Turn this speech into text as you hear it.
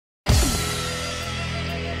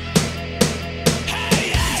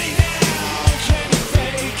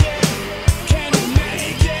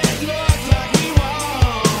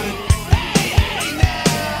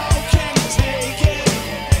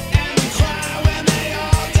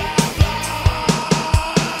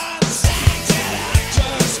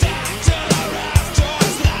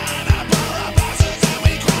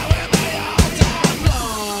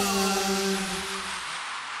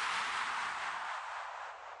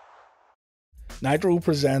Nitro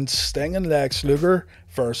presents Sting and Lex Luger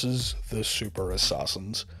versus the Super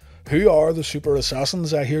Assassins. Who are the Super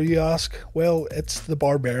Assassins, I hear you ask? Well, it's the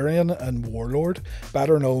Barbarian and Warlord,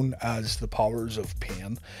 better known as the Powers of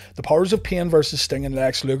Pain. The Powers of Pain versus Sting and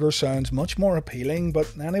Lex Luger sounds much more appealing,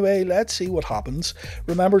 but anyway, let's see what happens.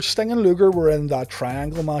 Remember, Sting and Luger were in that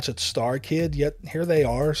triangle match at Starrcade, yet here they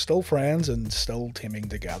are, still friends and still teaming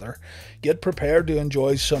together. Get prepared to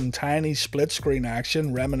enjoy some tiny split-screen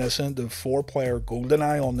action reminiscent of 4-player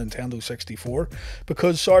GoldenEye on Nintendo 64,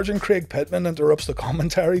 because Sergeant Craig Pittman interrupts the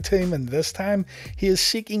commentary team, and this time he is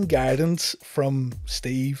seeking guidance from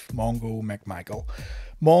Steve Mongo McMichael.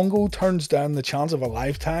 Mongo turns down the chance of a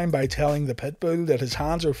lifetime by telling the Pitbull that his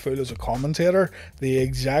hands are full as a commentator, the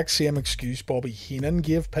exact same excuse Bobby Heenan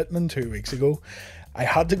gave Pittman 2 weeks ago. I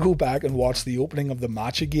had to go back and watch the opening of the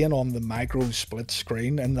match again on the micro split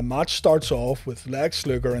screen, and the match starts off with Lex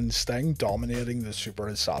Luger and Sting dominating the Super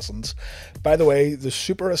Assassins. By the way, the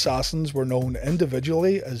Super Assassins were known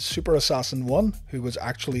individually as Super Assassin 1, who was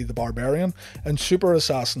actually the Barbarian, and Super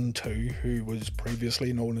Assassin 2, who was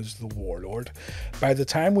previously known as the Warlord. By the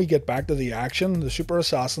time we get back to the action, the Super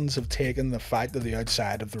Assassins have taken the fight to the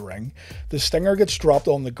outside of the ring. The Stinger gets dropped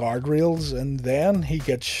on the guardrails, and then he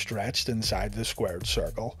gets stretched inside the square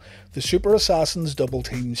circle. The Super Assassins double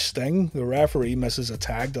team Sting. The referee misses a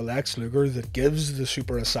tag to Lex Luger that gives the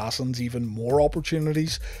Super Assassins even more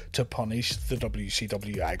opportunities to punish the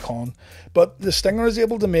WCW icon. But the Stinger is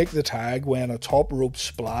able to make the tag when a top rope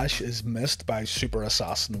splash is missed by Super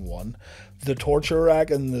Assassin 1. The torture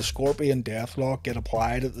rack and the Scorpion Deathlock get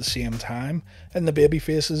applied at the same time, and the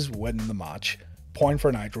babyfaces win the match. Point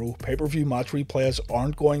for Nitro. Pay-per-view match replays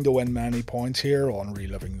aren't going to win many points here on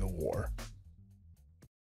Reliving the War.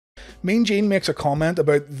 Mean Gene makes a comment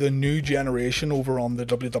about the new generation over on the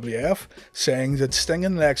WWF, saying that Sting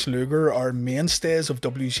and Lex Luger are mainstays of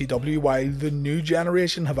WCW, while the new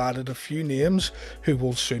generation have added a few names who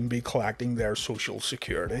will soon be collecting their social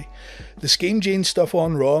security. The Scheme Gene stuff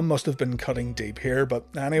on Raw must have been cutting deep here, but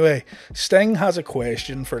anyway, Sting has a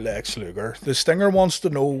question for Lex Luger. The Stinger wants to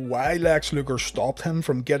know why Lex Luger stopped him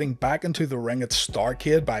from getting back into the ring at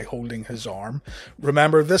Starrcade by holding his arm.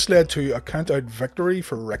 Remember, this led to a count-out victory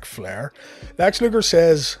for Ric Flair. Lex Luger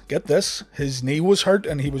says, get this, his knee was hurt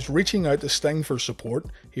and he was reaching out to Sting for support.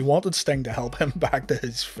 He wanted Sting to help him back to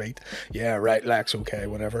his feet. Yeah, right, Lex, okay,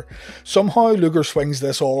 whatever. Somehow Luger swings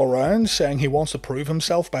this all around, saying he wants to prove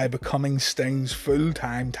himself by becoming Sting's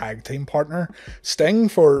full-time tag team partner. Sting,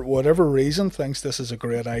 for whatever reason, thinks this is a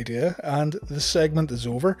great idea, and the segment is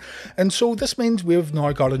over. And so this means we've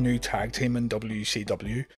now got a new tag team in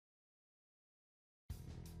WCW.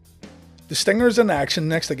 The Stinger's in action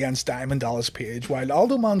next against Diamond Dallas Page, while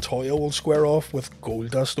Aldo Montoya will square off with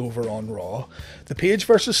Goldust over on Raw. The Page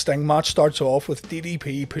vs Sting match starts off with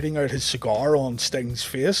DDP putting out his cigar on Sting's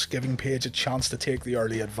face, giving Page a chance to take the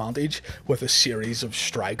early advantage with a series of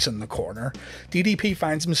strikes in the corner. DDP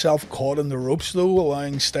finds himself caught in the ropes though,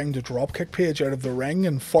 allowing Sting to dropkick Page out of the ring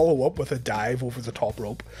and follow up with a dive over the top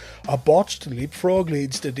rope. A botched leapfrog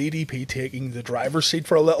leads to DDP taking the driver's seat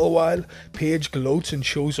for a little while. Page gloats and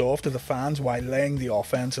shows off to the fans while laying the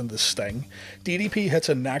offense into Sting. DDP hits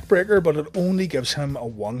a neckbreaker, but it only gives him a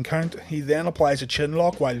 1 count. He then applies a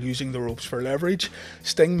chinlock while using the ropes for leverage.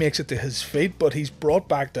 Sting makes it to his feet, but he's brought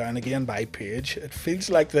back down again by Page. It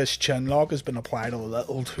feels like this chinlock has been applied a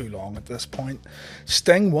little too long at this point.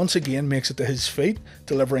 Sting once again makes it to his feet,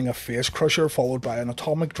 delivering a face crusher followed by an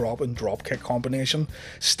atomic drop and dropkick combination.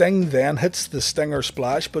 Sting then hits the Stinger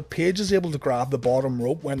splash, but Page is able to grab the bottom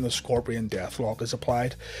rope when the Scorpion Deathlock is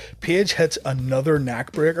applied. Page hits another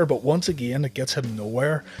neckbreaker, but once again it gets him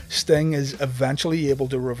nowhere. Sting is eventually able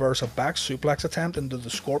to reverse a back suplex attempt into the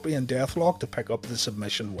Scorpion Deathlock to pick up the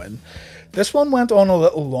submission win. This one went on a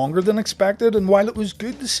little longer than expected, and while it was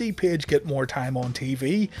good to see Page get more time on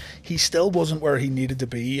TV, he still wasn't where he needed to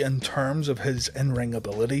be in terms of his in-ring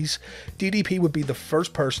abilities. DDP would be the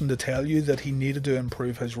first person to tell you that he needed to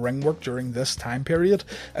improve his ring work during this time period,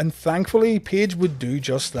 and thankfully Page would do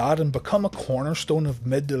just that and become a cornerstone of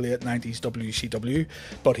mid to late 90s WCW,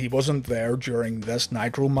 but he wasn't there during this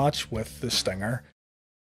Nitro match with the Stinger.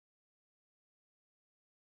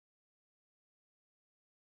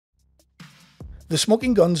 The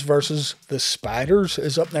Smoking Guns versus the Spiders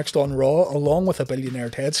is up next on Raw, along with a Billionaire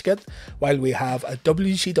Ted skit, while we have a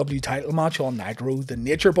WCW title match on Nitro, the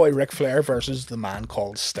Nature Boy Ric Flair versus the man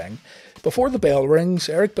called Sting. Before the bell rings,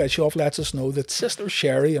 Eric Bischoff lets us know that Sister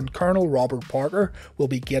Sherry and Colonel Robert Parker will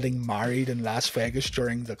be getting married in Las Vegas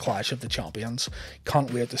during the Clash of the Champions.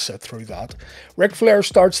 Can't wait to sit through that. Ric Flair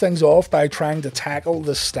starts things off by trying to tackle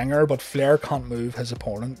the Stinger, but Flair can't move his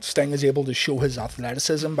opponent. Sting is able to show his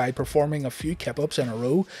athleticism by performing a few kip-ups in a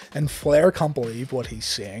row, and Flair can't believe what he's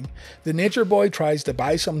seeing. The Nature Boy tries to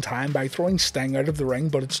buy some time by throwing Sting out of the ring,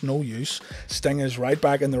 but it's no use. Sting is right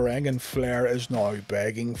back in the ring, and Flair is now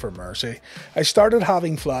begging for mercy. I started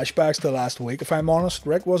having flashbacks to last week, if I'm honest.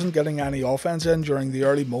 Rick wasn't getting any offense in during the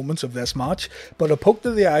early moments of this match, but a poke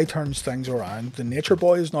to the eye turns things around. The Nature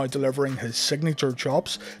Boy is now delivering his signature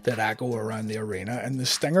chops that echo around the arena, and the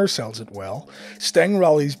Stinger sells it well. Sting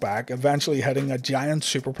rallies back, eventually hitting a giant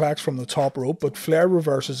superplex from the top rope, but Flair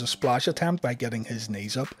reverses a splash attempt by getting his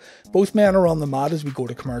knees up. Both men are on the mat as we go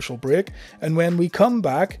to commercial break, and when we come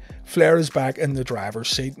back, Flair is back in the driver's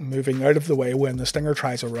seat, moving out of the way when the Stinger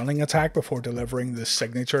tries a running attack before delivering the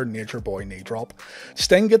signature Nature Boy knee drop.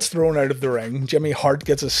 Sting gets thrown out of the ring. Jimmy Hart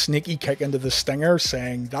gets a sneaky kick into the Stinger,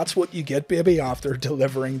 saying, "That's what you get, baby," after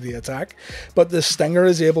delivering the attack. But the Stinger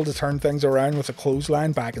is able to turn things around with a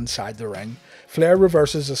clothesline back inside the ring. Flair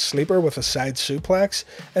reverses a sleeper with a side suplex,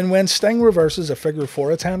 and when Sting reverses a figure 4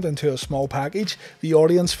 attempt into a small package, the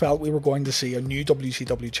audience felt we were going to see a new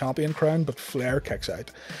WCW champion crown, but Flair kicks out.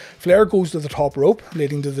 Flair goes to the top rope,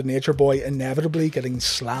 leading to the Nature Boy inevitably getting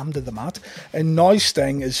slammed to the mat, and now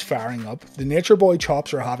Sting is firing up. The Nature Boy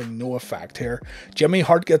chops are having no effect here. Jimmy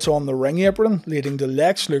Hart gets on the ring apron, leading to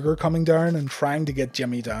Lex Luger coming down and trying to get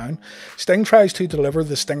Jimmy down. Sting tries to deliver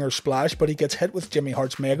the Stinger splash, but he gets hit with Jimmy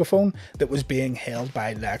Hart's megaphone that was being held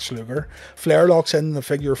by Lex Luger. Flair locks in the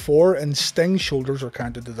figure 4, and Sting's shoulders are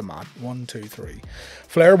counted to the mat. 1, 2, 3.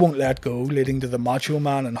 Flair won't let go, leading to the Macho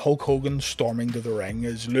Man and Hulk Hogan storming to the ring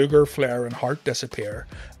as Luger, Flair and Hart disappear.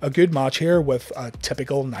 A good match here with a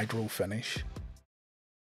typical Nitro finish.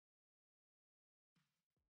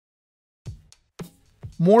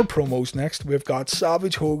 More promos next. We've got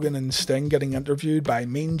Savage, Hogan and Sting getting interviewed by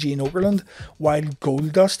Mean Gene Okerlund, while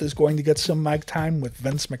Goldust is going to get some mic time with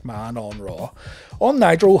Vince McMahon on Raw. On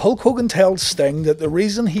Nitro, Hulk Hogan tells Sting that the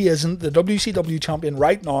reason he isn't the WCW champion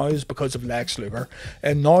right now is because of Lex Luger,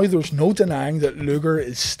 and now there's no denying that Luger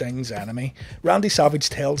is Sting's enemy. Randy Savage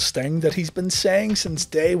tells Sting that he's been saying since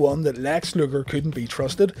day one that Lex Luger couldn't be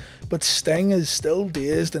trusted, but Sting is still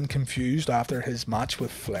dazed and confused after his match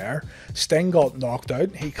with Flair. Sting got knocked out.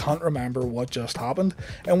 He can't remember what just happened,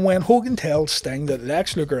 and when Hogan tells Sting that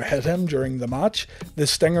Lex Luger hit him during the match, the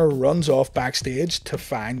Stinger runs off backstage to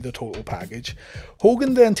find the total package.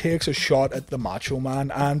 Hogan then takes a shot at the Macho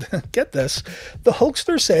Man, and get this, the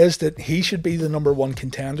Hulkster says that he should be the #1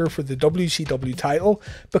 contender for the WCW title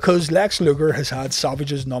because Lex Luger has had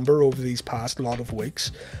Savage's number over these past lot of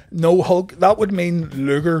weeks. No, Hulk, that would mean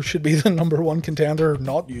Luger should be the #1 contender,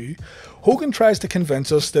 not you. Hogan tries to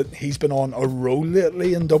convince us that he's been on a roll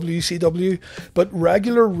lately in WCW, but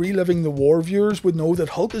regular Reliving the War viewers would know that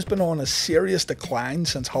Hulk has been on a serious decline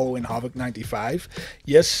since Halloween Havoc 95.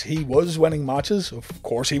 Yes, he was winning matches, of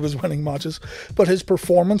course he was winning matches, but his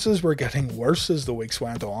performances were getting worse as the weeks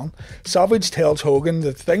went on. Savage tells Hogan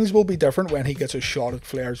that things will be different when he gets a shot at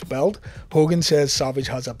Flair's belt. Hogan says Savage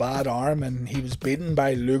has a bad arm and he was beaten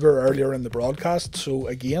by Luger earlier in the broadcast, so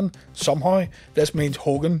again, somehow, this means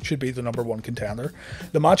Hogan should be the #1 contender.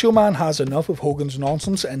 The Macho Man has enough of Hogan's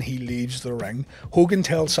nonsense and he leaves the ring. Hogan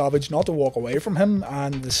tells Savage not to walk away from him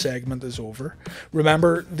and the segment is over.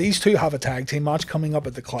 Remember, these two have a tag team match coming up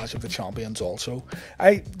at the Clash of the Champions also.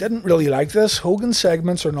 I didn't really like this. Hogan's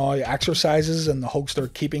segments are now exercises and the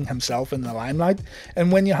Hulkster keeping himself in the limelight,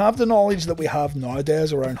 and when you have the knowledge that we have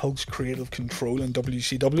nowadays around Hulk's creative control in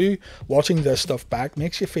WCW, watching this stuff back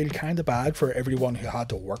makes you feel kinda bad for everyone who had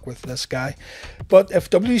to work with this guy. But if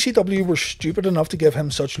WCW were stupid enough to give him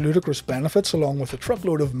such ludicrous benefits along with a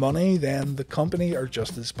truckload of money, then the company are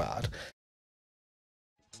just as bad.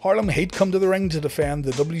 Harlem Heat come to the ring to defend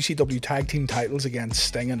the WCW Tag Team titles against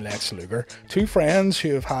Sting and Lex Luger, two friends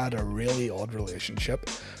who have had a really odd relationship.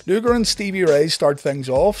 Luger and Stevie Ray start things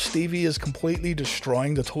off. Stevie is completely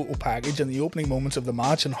destroying the total package in the opening moments of the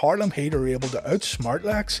match, and Harlem Heat are able to outsmart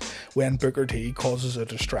Lex when Booker T causes a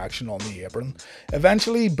distraction on the apron.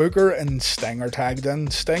 Eventually, Booker and Sting are tagged in.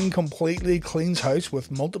 Sting completely cleans house with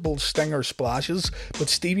multiple Stinger splashes, but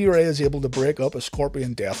Stevie Ray is able to break up a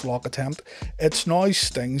Scorpion Deathlock attempt. It's now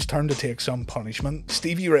Sting Sting's turn to take some punishment.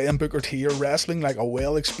 Stevie Ray and Booker T are wrestling like a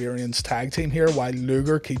well-experienced tag team here while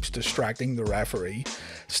Luger keeps distracting the referee.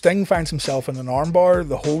 Sting finds himself in an armbar.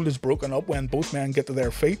 The hold is broken up when both men get to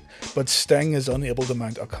their feet, but Sting is unable to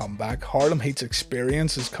mount a comeback. Harlem Heat's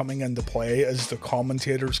experience is coming into play as the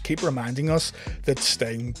commentators keep reminding us that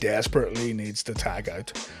Sting desperately needs to tag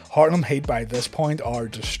out. Harlem Heat by this point are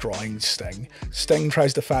destroying Sting. Sting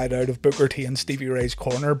tries to fight out of Booker T and Stevie Ray's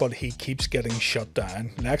corner, but he keeps getting shut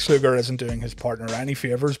down. Lex Luger isn't doing his partner any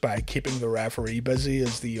favours by keeping the referee busy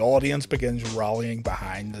as the audience begins rallying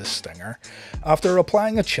behind the Stinger. After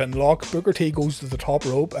applying a chin lock, Booker T goes to the top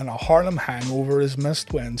rope and a Harlem hangover is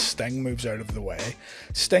missed when Sting moves out of the way.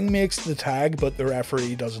 Sting makes the tag, but the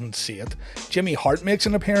referee doesn't see it. Jimmy Hart makes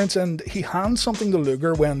an appearance and he hands something to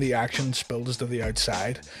Luger when the action spills to the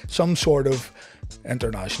outside. Some sort of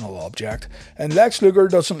international object. And Lex Luger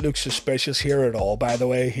doesn't look suspicious here at all, by the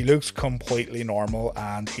way. He looks completely normal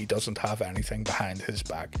and he doesn't have anything behind his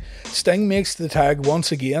back. Sting makes the tag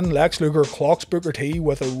once again. Lex Luger clocks Booker T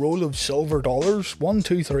with a roll of silver dollars. 1,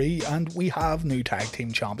 2, 3, and we have new tag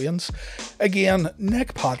team champions. Again,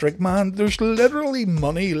 Nick Patrick, man, there's literally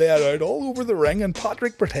money laid out all over the ring and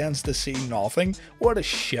Patrick pretends to see nothing. What a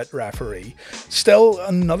shit referee. Still,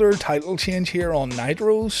 another title change here on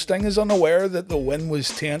Nitro. Sting is unaware that the win was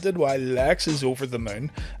tainted while Lex is over the moon.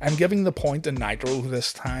 I'm giving the point to Nitro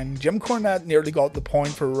this time. Jim Cornette nearly got the point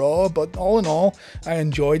for Raw, but all in all, I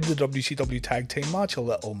enjoyed the WCW tag team match a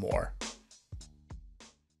little more.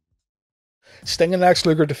 Sting and Lex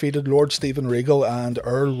Luger defeated Lord Steven Regal and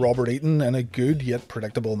Earl Robert Eaton in a good yet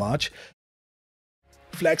predictable match.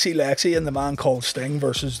 Flexi Lexi and the Man Called Sting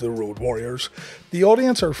versus the Road Warriors. The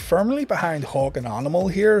audience are firmly behind Hawk and Animal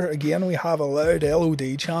here. Again, we have a loud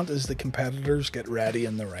LOD chant as the competitors get ready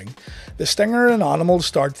in the ring. The Stinger and Animal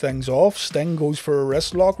start things off. Sting goes for a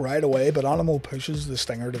wrist lock right away, but Animal pushes the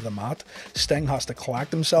Stinger to the mat. Sting has to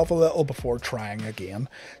collect himself a little before trying again.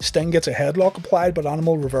 Sting gets a headlock applied, but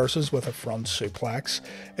Animal reverses with a front suplex.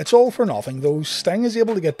 It's all for nothing though. Sting is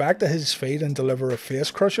able to get back to his feet and deliver a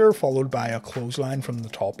face crusher, followed by a clothesline from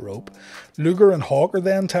the top rope. Luger and Hawk are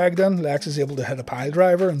then tagged in. Lex is able to hit a pile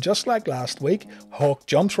driver, and just like last week, Hawk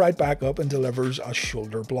jumps right back up and delivers a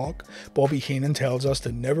shoulder block. Bobby Heenan tells us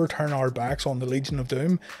to never turn our backs on the Legion of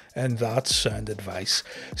Doom, and that's sound advice.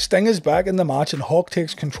 Sting is back in the match and Hawk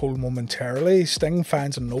takes control momentarily. Sting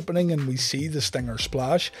finds an opening and we see the Stinger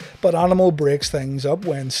splash, but Animal breaks things up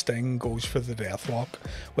when Sting goes for the deathlock.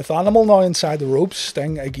 With Animal now inside the ropes,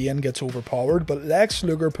 Sting again gets overpowered, but Lex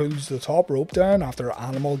Luger pulls the top rope down after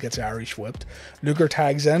Animal gets Irish whipped. Luger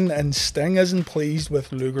tags in and Sting isn't pleased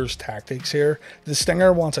with Luger's tactics here. The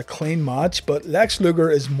Stinger wants a clean match, but Lex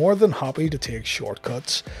Luger is more than happy to take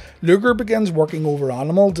shortcuts. Luger begins working over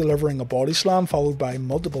Animal, delivering a body slam followed by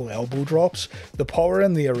multiple elbow drops. The power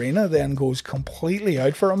in the arena then goes completely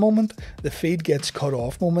out for a moment. The feed gets cut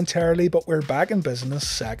off momentarily, but we're back in business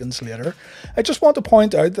seconds later. I just want to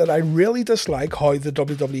point out that I really dislike how the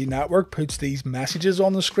WWE Network puts these messages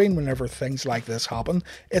on the screen whenever things like this happen.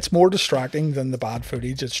 It's more distracting than the bad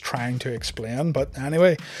footage it's trying to explain, but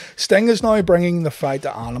anyway, Sting is now bringing the fight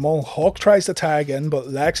to Animal. Hawk tries to tag in, but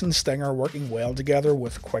Lex and Sting are working well together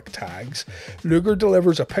with quick tags. Luger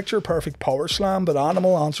delivers a picture-perfect power slam, but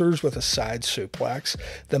Animal answers with a side suplex.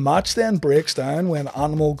 The match then breaks down when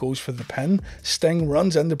Animal goes for the pin. Sting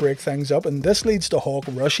runs in to break things up, and this leads to Hawk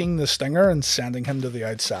rushing the Stinger and sending him to the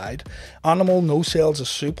outside. Animal no-sells a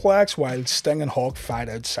suplex while Sting and Hawk fight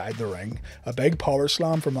outside the ring. A big power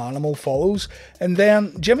slam from Animal follows, and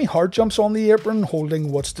then Jimmy Hart jumps on the apron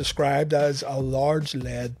holding what's described as a large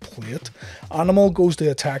lead plate. Animal goes to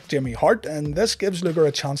attack Jimmy Hart, and this gives Luger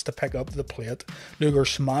a chance to pick up the plate. Luger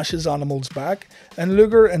smashes Animal's back, and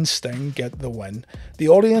Luger and Sting get the win. The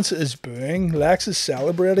audience is booing, Lex is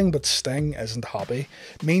celebrating, but Sting isn't happy.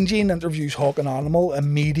 Mean Gene interviews Hawk and Animal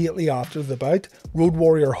immediately after the bout. Road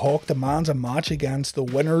Warrior Hawk demands a match against the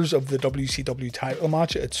winners of the WCW title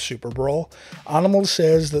match at Super Brawl. Animal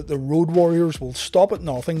says that the Road Warriors will stop at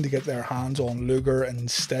nothing to get their hands on Luger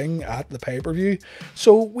and Sting at the pay-per-view.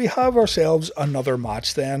 So we have ourselves another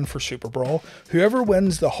match then for Super Brawl. Whoever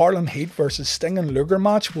wins the Harlem Heat versus Sting and Luger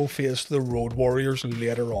match will face the Road Warriors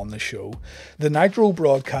later on the show. The Nitro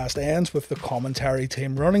broadcast ends with the commentary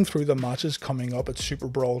team running through the matches coming up at Super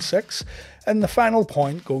Brawl 6, and the final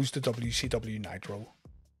point goes to WCW Nitro.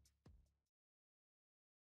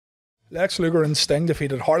 Lex Luger and Sting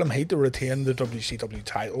defeated Harlem Heat to retain the WCW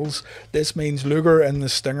titles. This means Luger and the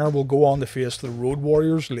Stinger will go on to face the Road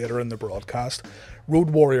Warriors later in the broadcast.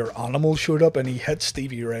 Road Warrior Animal showed up and he hit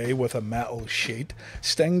Stevie Ray with a metal sheet.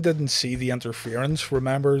 Sting didn't see the interference.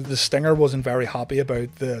 Remember, the Stinger wasn't very happy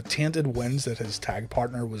about the tainted wins that his tag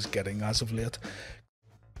partner was getting as of late.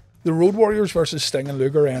 The Road Warriors versus Sting and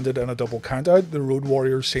Luger ended in a double countout. The Road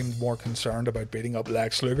Warriors seemed more concerned about beating up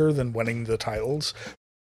Lex Luger than winning the titles.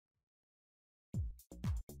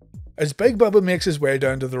 As Big Bubba makes his way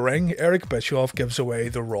down to the ring, Eric Bischoff gives away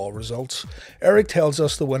the Raw results. Eric tells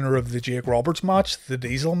us the winner of the Jake Roberts match, the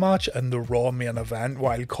Diesel match, and the Raw main event,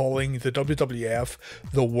 while calling the WWF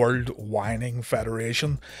the World Whining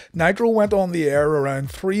Federation. Nitro went on the air around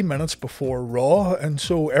 3 minutes before Raw, and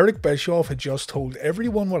so Eric Bischoff had just told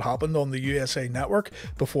everyone what happened on the USA Network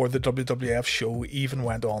before the WWF show even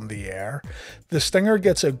went on the air. The Stinger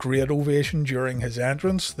gets a great ovation during his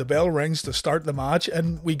entrance, the bell rings to start the match,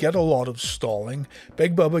 and we get a lot of stalling.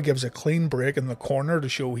 Big Bubba gives a clean break in the corner to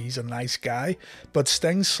show he's a nice guy, but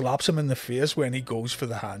Sting slaps him in the face when he goes for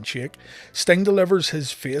the handshake. Sting delivers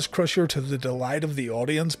his face crusher to the delight of the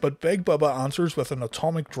audience, but Big Bubba answers with an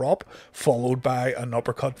atomic drop, followed by an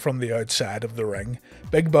uppercut from the outside of the ring.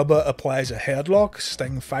 Big Bubba applies a headlock,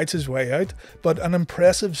 Sting fights his way out, but an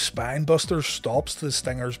impressive spinebuster stops the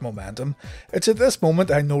Stinger's momentum. It's at this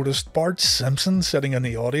moment I noticed Bart Simpson sitting in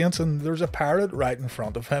the audience, and there's a parrot right in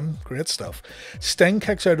front of him. Great stuff. Sting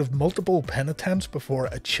kicks out of multiple pin attempts before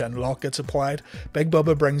a chin lock gets applied. Big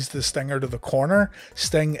Bubba brings the Stinger to the corner.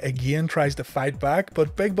 Sting again tries to fight back,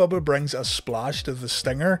 but Big Bubba brings a splash to the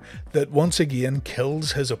Stinger that once again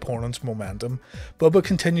kills his opponent's momentum. Bubba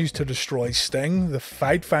continues to destroy Sting. The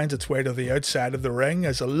fight finds its way to the outside of the ring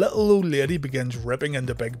as a little old lady begins ripping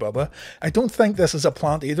into Big Bubba. I don't think this is a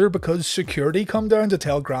plant either, because security come down to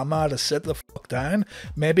tell Grandma to sit the fuck down,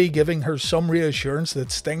 maybe giving her some reassurance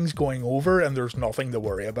that Sting's going over and there's nothing to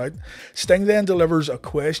worry about. Sting then delivers a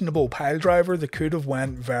questionable piledriver that could have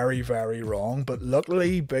went very, very wrong, but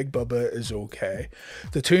luckily Big Bubba is okay.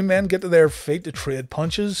 The two men get to their feet to trade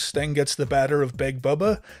punches. Sting gets the better of Big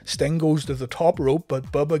Bubba. Sting goes to the top rope,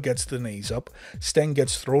 but Bubba gets the knees up. Sting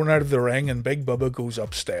gets thrown out of the ring and Big Bubba goes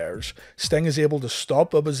upstairs. Sting is able to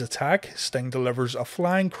stop Bubba's attack. Sting delivers a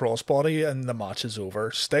flying crossbody and the match is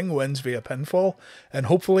over. Sting wins via pinfall, and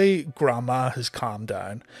hopefully Grandma has calmed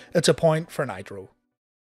down. It's a point for Nitro.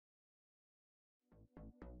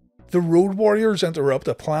 The Road Warriors interrupt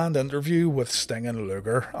a planned interview with Sting and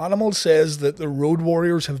Luger. Animal says that the Road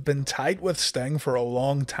Warriors have been tight with Sting for a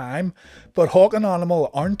long time, but Hawk and Animal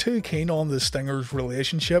aren't too keen on the Stinger's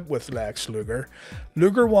relationship with Lex Luger.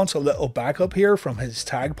 Luger wants a little backup here from his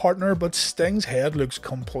tag partner, but Sting's head looks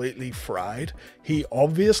completely fried. He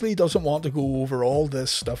obviously doesn't want to go over all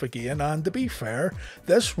this stuff again, and to be fair,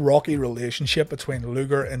 this rocky relationship between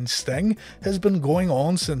Luger and Sting has been going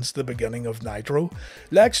on since the beginning of Nitro.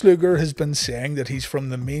 Lex Luger has been saying that he's from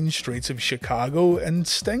the mean streets of Chicago, and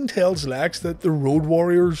Sting tells Lex that the Road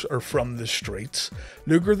Warriors are from the streets.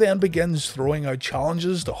 Luger then begins throwing out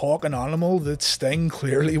challenges to Hawk and Animal that Sting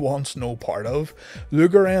clearly wants no part of.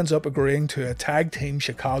 Luger ends up agreeing to a tag team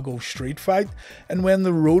Chicago street fight, and when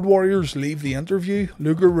the Road Warriors leave the interview,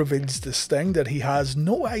 Luger reveals to Sting that he has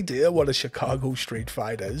no idea what a Chicago street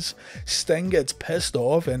fight is. Sting gets pissed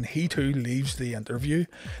off and he too leaves the interview.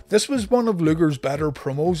 This was one of Luger's better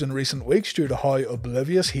promos in recent weeks due to how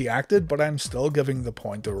oblivious he acted, but I'm still giving the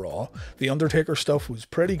point to Raw. The Undertaker stuff was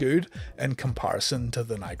pretty good in comparison to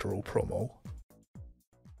the Nitro promo.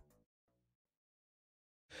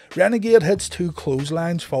 Renegade hits two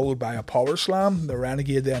clotheslines followed by a power slam. The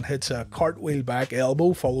Renegade then hits a cartwheel back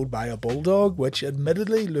elbow followed by a bulldog, which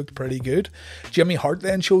admittedly looked pretty good. Jimmy Hart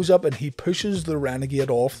then shows up and he pushes the Renegade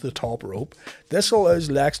off the top rope. This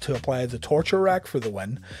allows Lex to apply the torture rack for the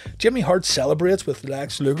win. Jimmy Hart celebrates with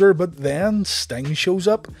Lex Luger, but then Sting shows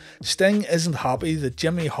up. Sting isn't happy that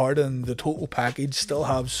Jimmy Hart and the Total Package still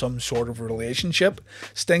have some sort of relationship.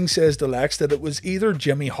 Sting says to Lex that it was either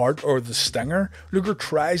Jimmy Hart or the Stinger. Luger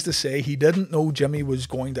tries to say he didn't know Jimmy was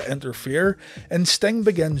going to interfere, and Sting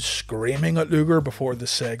begins screaming at Luger before the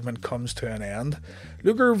segment comes to an end.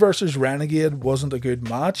 Luger versus Renegade wasn't a good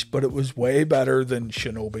match, but it was way better than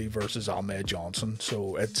Shinobi versus Ahmed Johnson,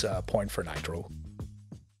 so it's a point for Nitro.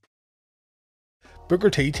 Booker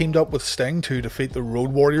T teamed up with Sting to defeat the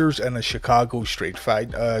Road Warriors in a Chicago street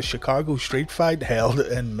fight. A Chicago street fight held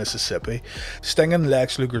in Mississippi. Sting and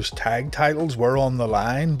Lex Luger's tag titles were on the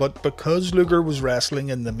line, but because Luger was wrestling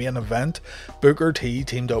in the main event, Booker T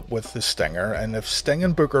teamed up with the Stinger, and if Sting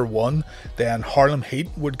and Booker won, then Harlem Heat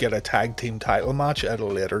would get a tag team title match at a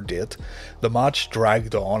later date. The match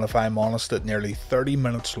dragged on, if I'm honest, at nearly 30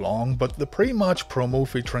 minutes long, but the pre-match promo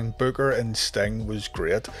featuring Booker and Sting was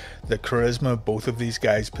great. The charisma both of these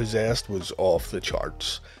guys possessed was off the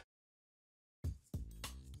charts.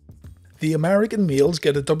 The American males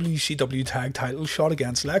get a WCW tag title shot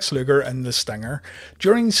against Lex Luger and the Stinger.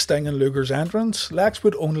 During Sting and Luger's entrance, Lex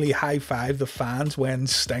would only high-five the fans when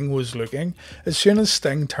Sting was looking. As soon as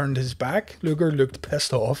Sting turned his back, Luger looked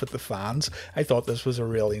pissed off at the fans. I thought this was a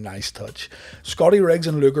really nice touch. Scotty Riggs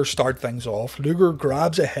and Luger start things off. Luger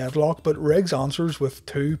grabs a headlock, but Riggs answers with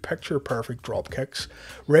two picture-perfect drop kicks.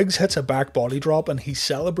 Riggs hits a back body drop and he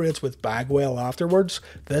celebrates with Bagwell afterwards.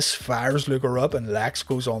 This fires Luger up and Lex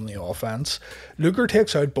goes on the offense. Luger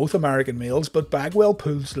takes out both American males, but Bagwell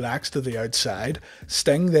pulls Lex to the outside.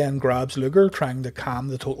 Sting then grabs Luger, trying to calm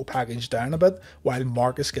the total package down a bit, while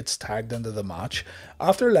Marcus gets tagged into the match.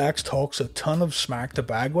 After Lex talks a ton of smack to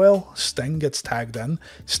Bagwell, Sting gets tagged in.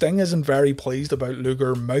 Sting isn't very pleased about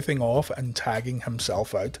Luger mouthing off and tagging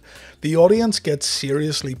himself out. The audience gets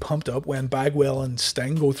seriously pumped up when Bagwell and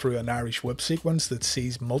Sting go through an Irish whip sequence that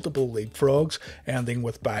sees multiple leapfrogs, ending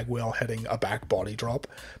with Bagwell hitting a back body drop.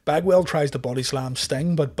 Bagwell tries to body slam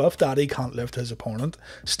Sting, but Buff Daddy can't lift his opponent.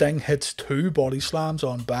 Sting hits two body slams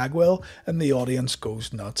on Bagwell and the audience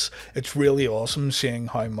goes nuts. It's really awesome seeing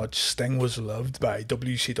how much Sting was loved by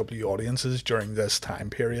WCW audiences during this time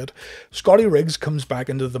period. Scotty Riggs comes back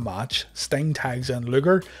into the match, Sting tags in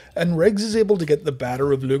Luger, and Riggs is able to get the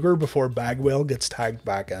better of Luger before Bagwell gets tagged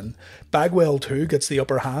back in. Bagwell too gets the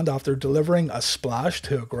upper hand after delivering a splash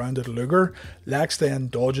to a grounded Luger. Lex then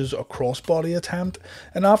dodges a crossbody attempt,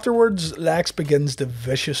 and afterwards Lex begins to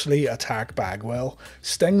viciously attack Bagwell.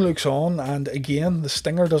 Sting looks on, and again the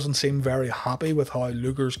Stinger doesn't seem very happy with how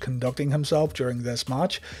Luger's conducting himself during this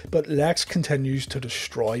match, but Lex continues to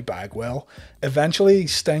destroy Bagwell. Eventually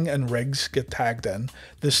Sting and Riggs get tagged in.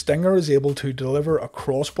 The Stinger is able to deliver a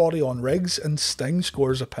crossbody on Riggs and Sting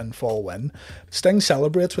scores a pinfall win. Sting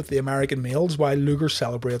celebrates with the American males while Luger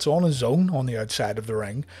celebrates on his own on the outside of the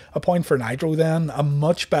ring. A point for Nitro then, a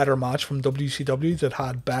much better match from WCW that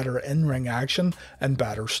had better in-ring action and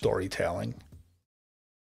better storytelling.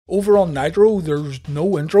 Over on Nitro, there's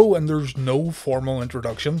no intro and there's no formal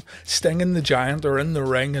introduction. Sting and the Giant are in the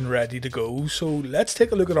ring and ready to go, so let's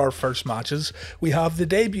take a look at our first matches. We have the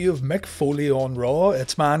debut of Mick Foley on Raw.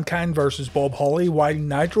 It's Mankind versus Bob Holly, while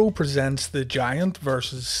Nitro presents the Giant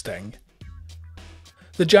versus Sting.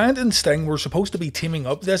 The Giant and Sting were supposed to be teaming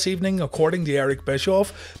up this evening according to Eric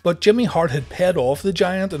Bischoff, but Jimmy Hart had paid off the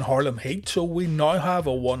Giant in Harlem Heat, so we now have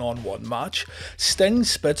a one-on-one match. Sting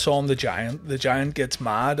spits on the Giant gets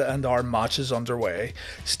mad, and our match is underway.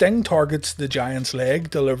 Sting targets the Giant's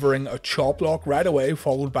leg, delivering a chop block right away,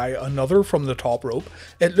 followed by another from the top rope.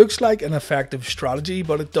 It looks like an effective strategy,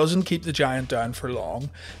 but it doesn't keep the Giant down for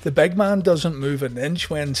long. The big man doesn't move an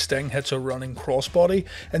inch when Sting hits a running crossbody,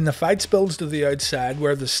 and the fight spills to the outside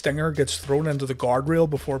where the Stinger gets thrown into the guardrail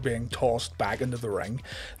before being tossed back into the ring.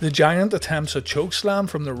 The Giant attempts a chokeslam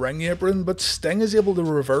from the ring apron, but Sting is able to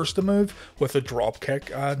reverse the move with a drop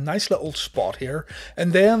kick. A nice little spot here.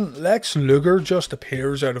 And then Lex Luger just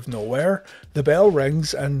appears out of nowhere. The bell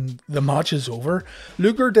rings and the match is over.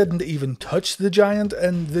 Luger didn't even touch the Giant,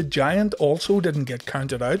 and the Giant also didn't get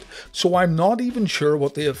counted out, so I'm not even sure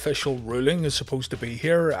what the official ruling is supposed to be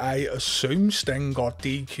here. I assume Sting got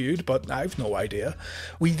DQ'd, but I've no idea.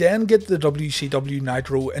 We then get the WCW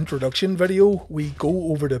Nitro introduction video. We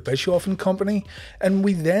go over to Bischoff and Company, and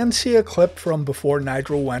we then see a clip from before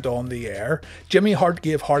Nitro went on the air. Jimmy Hart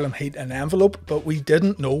gave Harlem Heat an envelope, but we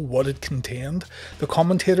didn't know what it contained. The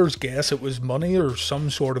commentators guess it was money or some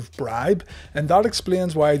sort of bribe, and that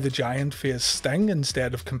explains why the Giant faced Sting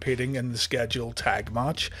instead of competing in the scheduled tag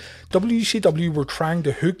match. WCW were trying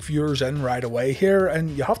to hook viewers in right away here,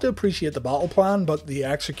 and you have to appreciate the battle plan, but the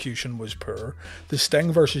execution was poor. The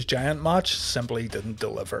Sting versus Giant match simply didn't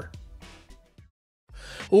deliver.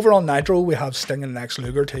 Over on Nitro, we have Sting and Lex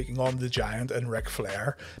Luger taking on the Giant and Ric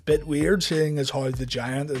Flair. Bit weird seeing as how the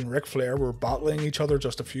Giant and Ric Flair were battling each other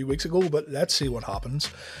just a few weeks ago, but let's see what happens.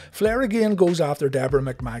 Flair again goes after Deborah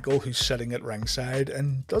McMichael, who's sitting at ringside,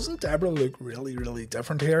 and doesn't Deborah look really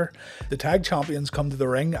different here? The tag champions come to the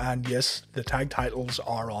ring, and yes, the tag titles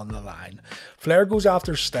are on the line. Flair goes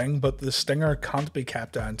after Sting, but the Stinger can't be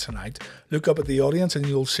kept down tonight. Look up at the audience and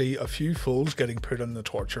you'll see a few fools getting put in the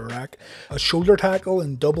torture rack. A shoulder tackle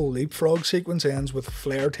and double leapfrog sequence ends with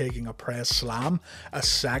Flair taking a press slam. A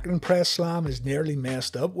second press slam is nearly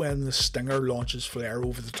messed up when the Stinger launches Flair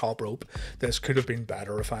over the top rope. This could have been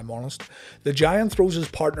better if I'm honest. The Giant throws his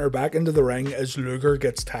partner back into the ring as Luger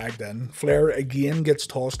gets tagged in. Flair again gets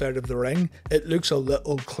tossed out of the ring. It looks a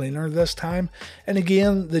little cleaner this time. And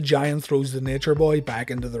again, the Giant throws the Nature Boy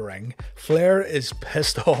back into the ring. Flair is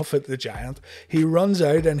pissed off at the Giant. He runs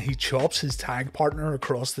out and he chops his tag partner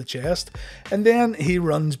across the chest. And then he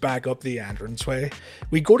runs back up the entranceway.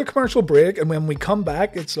 We go to commercial break, and when we come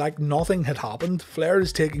back, it's like nothing had happened. Flair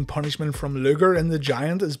is taking punishment from Luger, and the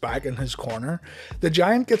Giant is back in his corner. The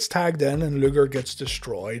Giant gets tagged in, and Luger gets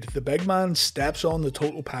destroyed. The big man steps on the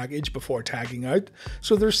total package before tagging out,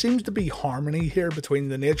 so there seems to be harmony here between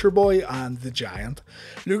the Nature Boy and the Giant.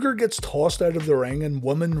 Luger gets tossed out of the ring, and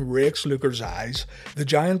Woman rakes Luger's eyes. The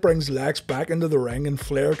Giant brings Lex back into the ring, and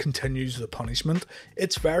Flair continues the punishment.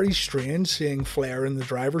 It's very strange seeing Flair in the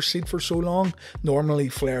driver's seat for so long. Normally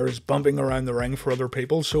Flair is bumping around the ring for other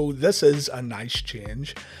people, so this is a nice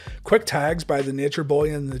change. Quick tags by the Nature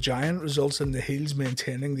Boy and the Giant results in the heels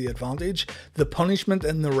maintaining the advantage. The punishment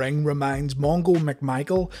in the ring reminds Mongo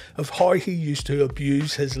McMichael of how he used to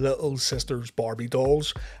abuse his little sister's Barbie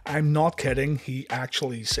dolls. I'm not kidding, he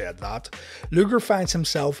actually said that. Luger finds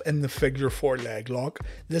himself in the figure 4 leg lock.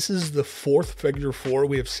 This is the 4th figure 4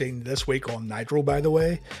 we have seen this week on Nitro, by the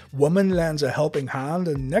way. Woman lends a helping hand,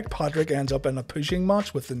 and Nick Patrick ends up in a pushing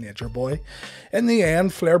match with the Nature Boy. In the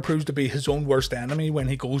end, Flair proves to be his own worst enemy when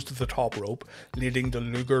he goes to the top rope, leading to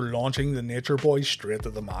Luger launching the Nature Boy straight to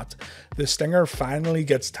the mat. The Stinger finally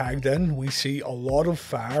gets tagged in. We see a lot of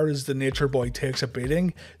fire as the Nature Boy takes a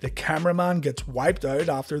beating. The cameraman gets wiped out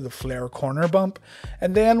after the Flair corner bump,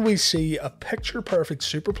 and then we see a picture-perfect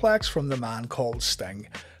superplex from the man called Sting.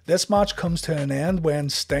 This match comes to an end when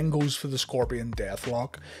Sting goes for the Scorpion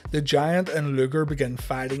Deathlock. The Giant and Luger begin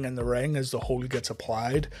fighting in the ring as the hold gets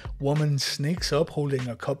applied. Woman sneaks up holding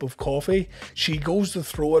a cup of coffee. She goes to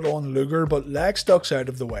throw it on Luger, but Lex ducks out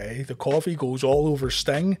of the way. The coffee goes all over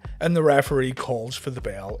Sting, and the referee calls for the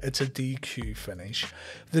bell. It's a DQ finish.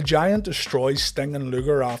 The Giant destroys Sting and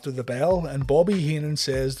Luger after the bell, and Bobby Heenan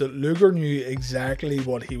says that Luger knew exactly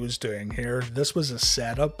what he was doing here. This was a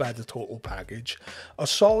setup by the total package. A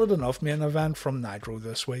solid enough main event from Nitro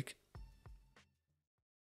this week.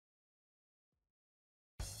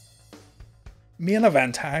 Main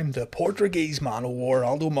event time, the Portuguese Man of War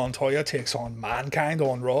Aldo Montoya takes on Mankind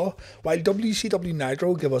on Raw, while WCW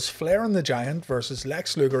Nitro give us Flair and the Giant versus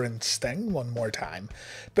Lex Luger and Sting one more time.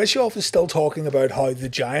 Bischoff is still talking about how the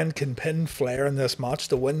Giant can pin Flair in this match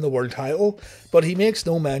to win the world title, but he makes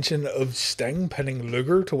no mention of Sting pinning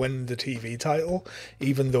Luger to win the TV title,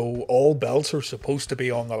 even though all belts are supposed to be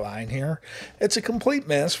on the line here. It's a complete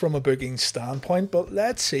mess from a booking standpoint, but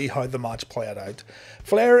let's see how the match played out.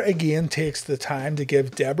 Flair again takes the time to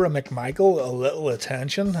give Deborah McMichael a little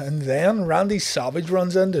attention, and then Randy Savage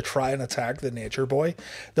runs in to try and attack the Nature Boy.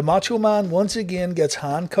 The Macho Man once again gets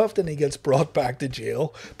handcuffed and he gets brought back to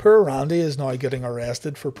jail. Poor Randy is now getting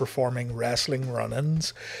arrested for performing wrestling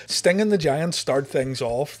run-ins. Sting and the Giant start things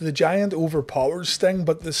off. The Giant overpowers Sting,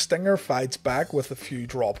 but the Stinger fights back with a few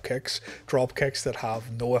drop kicks that have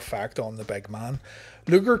no effect on the big man.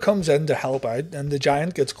 Luger comes in to help out, and the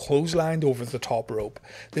Giant gets clotheslined over the top rope.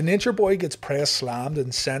 The Nature Boy gets press slammed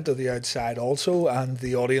and sent to the outside also, and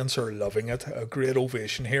the audience are loving it. A great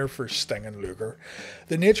ovation here for Sting and Luger.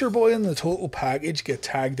 The Nature Boy and the total package get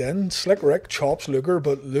tagged in. Slick Rick chops Luger,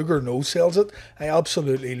 but Luger no-sells it. I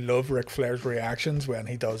absolutely love Ric Flair's reactions when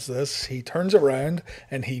he does this. He turns around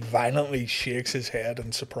and he violently shakes his head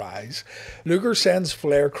in surprise. Luger sends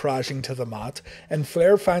Flair crashing to the mat, and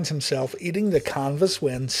Flair finds himself eating the canvas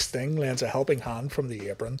when Sting lends a helping hand from the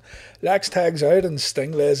apron. Lex tags out and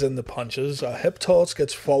Sting lays in the punches. A hip toss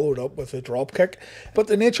gets followed up with a drop kick, but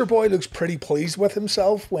the Nature Boy looks pretty pleased with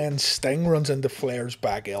himself when Sting runs into Flair's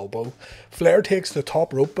back elbow. Flair takes the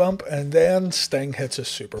top rope bump, and then Sting hits a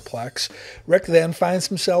superplex. Rick then finds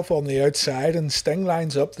himself on the outside, and Sting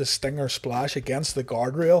lines up the Stinger splash against the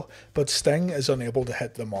guardrail, but Sting is unable to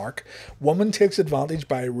hit the mark. Woman takes advantage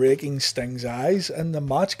by raking Sting's eyes, and the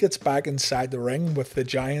match gets back inside the ring with the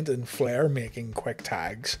Giant and Flair making quick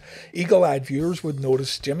tags. Eagle-eyed viewers would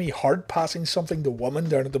notice Jimmy Hart passing something to Woman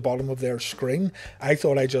down at the bottom of their screen. I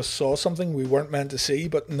thought I just saw something we weren't meant to see,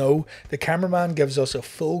 but no, the cameraman gives us a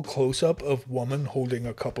full close-up of Woman holding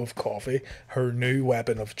a cup of coffee, her new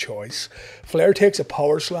weapon of choice. Flair takes a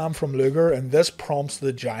power slam from Luger, and this prompts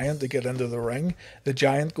the Giant to get into the ring. The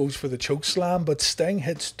Giant goes for the choke slam, but Sting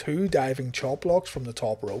hits 2 diving chop blocks from the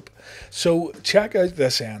top rope. So check out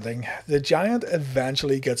this ending. The Giant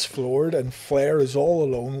eventually gets floored, and Flair is all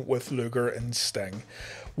alone with Luger and Sting.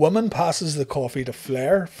 Woman passes the coffee to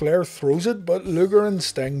Flair. Flair throws it, but Luger and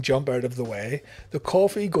Sting jump out of the way. The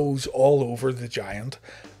coffee goes all over the Giant.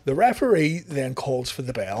 The referee then calls for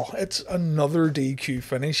the bell. It's another DQ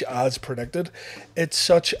finish as predicted. It's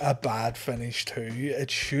such a bad finish too. It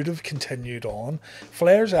should have continued on.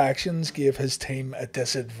 Flair's actions gave his team a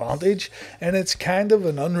disadvantage, and it's kind of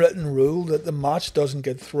an unwritten rule that the match doesn't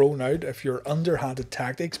get thrown out if your underhanded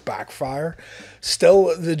tactics backfire.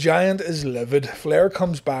 Still, the Giant is livid. Flair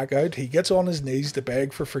comes back out. He gets on his knees to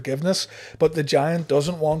beg for forgiveness, but the Giant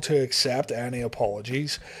doesn't want to accept any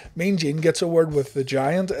apologies. Mean Gene gets a word with the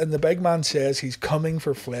Giant, and the big man says he's coming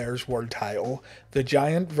for Flair's world title. The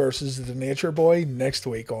Giant versus the Nature Boy next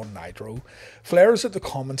week on Nitro. Flair's at the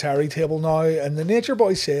commentary table now, and the Nature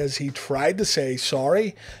Boy says he tried to say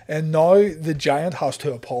sorry, and now the Giant has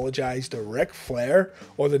to apologise to Ric Flair,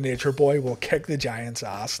 or the Nature Boy will kick the Giant's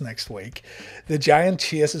ass next week. The Giant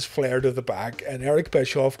chases Flair to the back, and Eric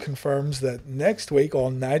Bischoff confirms that next week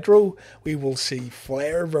on Nitro, we will see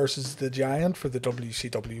Flair versus the Giant for the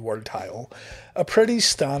WCW World title. A pretty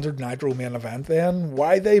standard Nitro main event then.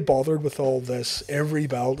 Why they bothered with all this every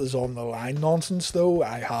belt is on the line nonsense though,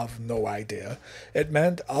 I have no idea. It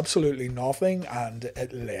meant absolutely nothing, and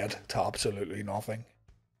it led to absolutely nothing.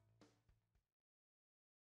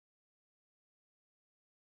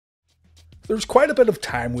 There's quite a bit of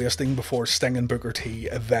time wasting before Sting and Booker T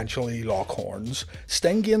eventually lock horns.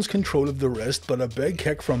 Sting gains control of the wrist, but a big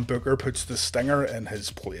kick from Booker puts the Stinger in his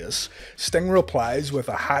place. Sting replies with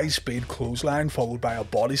a high-speed clothesline followed by a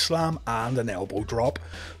body slam and an elbow drop.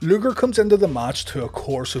 Luger comes into the match to a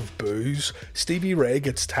chorus of boos. Stevie Ray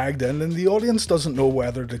gets tagged in, and the audience doesn't know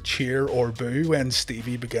whether to cheer or boo when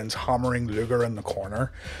Stevie begins hammering Luger in the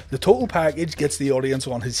corner. The total package gets the audience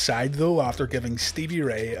on his side though after giving Stevie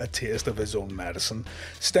Ray a taste of his own medicine.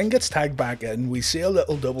 Sting gets tagged back in, we see a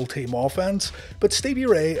little double team offense, but Stevie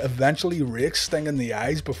Ray eventually rakes Sting in the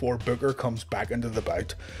eyes before Booker comes back into the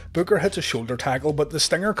bout. Booker hits a shoulder tackle, but the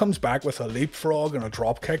Stinger comes back with a leapfrog and a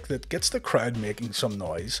drop kick that gets the crowd making some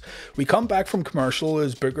noise. We come back from commercial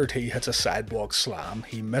as Booker T hits a sidewalk slam.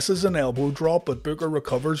 He misses an elbow drop, but Booker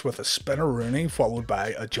recovers with a spinner Rooney followed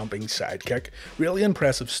by a jumping sidekick. Really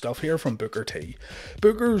impressive stuff here from Booker T.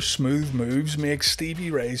 Booker's smooth moves make Stevie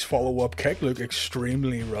Ray's follow-up kick look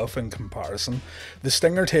extremely rough in comparison. The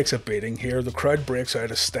Stinger takes a beating here. The crowd breaks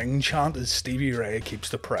out a Sting chant as Stevie Ray keeps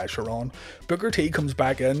the pressure on. Booker T comes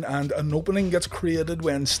back in, and an opening gets created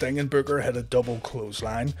when Sting and Booker hit a double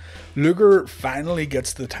clothesline. Luger finally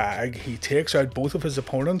gets the tag. He takes out both of his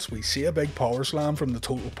opponents. We see a big power slam from the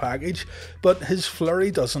total package, but his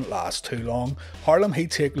flurry doesn't last too long. Harlem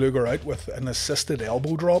Heat take Luger out with an assisted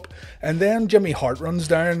elbow drop, and then Jimmy Hart runs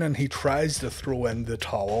down and he tries to throw in the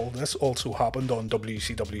towel. This also happened on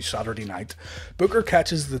WCW Saturday Night. Booker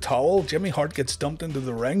catches the towel, Jimmy Hart gets dumped into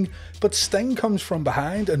the ring, but Sting comes from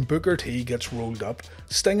behind and Booker T gets rolled up.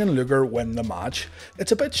 Sting and Luger win the match.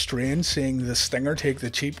 It's a bit strange seeing the Stinger take the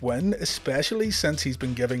cheap win, especially since he's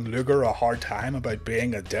been giving Luger a hard time about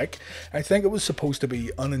being a dick. I think it was supposed to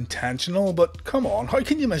be unintentional, but come on, how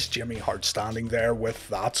can you miss Jimmy Hart standing there with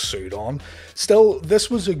that suit on? Still, this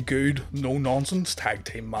was a good, no-nonsense tag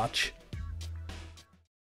team match.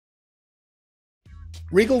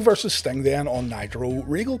 Regal versus Sting then on Nitro.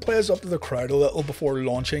 Regal plays up to the crowd a little before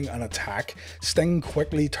launching an attack. Sting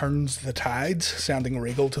quickly turns the tides, sending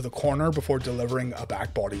Regal to the corner before delivering a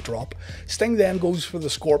back body drop. Sting then goes for the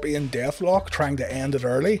Scorpion Deathlock, trying to end it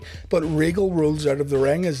early, but Regal rolls out of the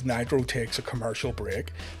ring as Nitro takes a commercial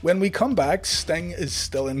break. When we come back, Sting is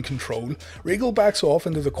still in control. Regal backs off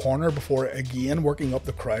into the corner before again working up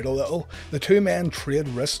the crowd a little. The two men trade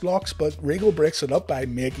wrist locks, but Regal breaks it up by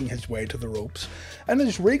making his way to the ropes. And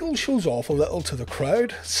as Regal shows off a little to the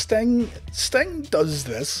crowd, Sting does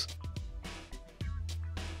this.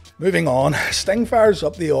 Moving on, Sting fires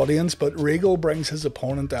up the audience, but Regal brings his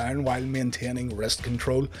opponent down while maintaining wrist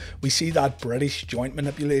control. We see that British joint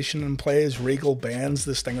manipulation in play as Regal bends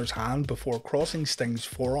the Stinger's hand before crossing Sting's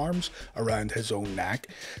forearms around his own neck.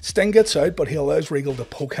 Sting gets out, but he allows Regal to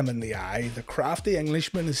poke him in the eye. The crafty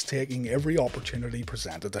Englishman is taking every opportunity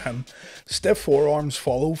presented to him. Stiff forearms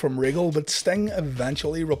follow from Regal, but Sting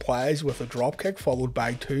eventually replies with a dropkick followed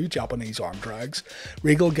by two Japanese arm drags.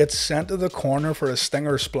 Regal gets sent to the corner for a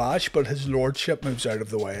Stinger splash, but his lordship moves out of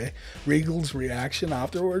the way. Regal's reaction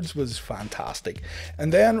afterwards was fantastic.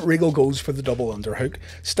 And then Regal goes for the double underhook.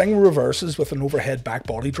 Sting reverses with an overhead back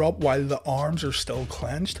body drop while the arms are still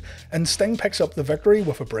clenched, and Sting picks up the victory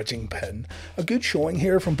with a bridging pin. A good showing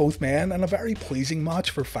here from both men and a very pleasing match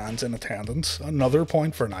for fans in attendance. Another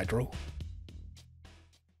point for Nitro.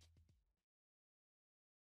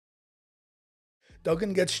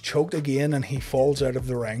 Duggan gets choked again and he falls out of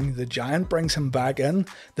the ring. The Giant brings him back in.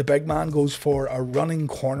 The big man goes for a running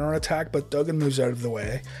corner attack, but Duggan moves out of the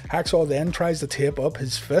way. Hacksaw then tries to tape up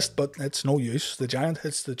his fist, but it's no use. The Giant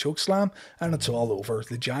hits the chokeslam and it's all over.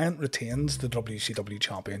 The Giant retains the WCW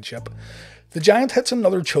Championship. The Giant hits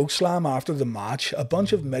another chokeslam after the match. A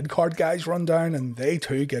bunch of mid-card guys run down and they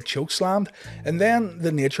too get chokeslammed. And then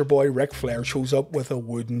the Nature Boy Ric Flair shows up with a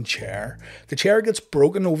wooden chair. The chair gets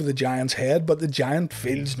broken over the Giant's head, but the Giant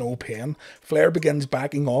feels no pain. Flair begins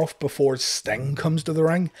backing off before Sting comes to the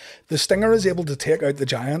ring. The Stinger is able to take out the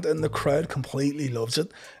Giant and the crowd completely loves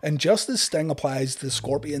it. And just as Sting applies the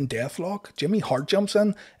Scorpion Deathlock, Jimmy Hart jumps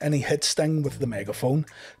in and he hits Sting with the megaphone.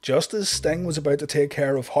 Just as Sting was about to take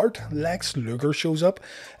care of Hart, Lex Luger shows up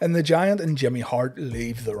and the Giant and Jimmy Hart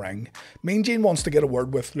leave the ring. Mean Gene wants to get a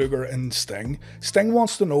word with Luger and Sting. Sting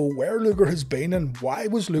wants to know where Luger has been and why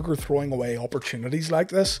was Luger throwing away opportunities like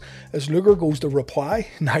this. As Luger goes to reply,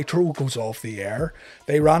 Nitro goes off the air.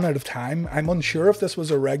 They ran out of time. I'm unsure if this was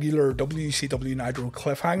a regular WCW Nitro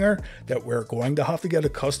cliffhanger that we're going to have to get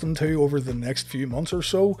accustomed to over the next few months or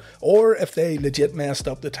so, or if they legit messed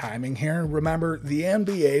up the timing here. Remember, the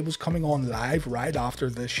NBA was coming on live right after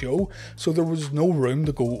this show, so there was no room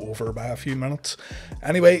to go over by a few minutes.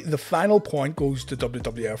 Anyway, the final point goes to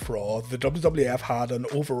WWF Raw. The WWF had an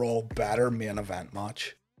overall better main event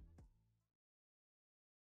match.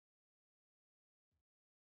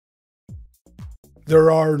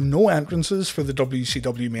 There are no entrances for the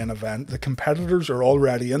WCW main event. The competitors are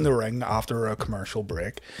already in the ring after a commercial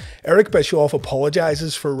break. Eric Bischoff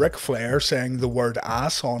apologises for Ric Flair saying the word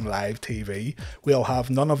ass on live TV. We'll have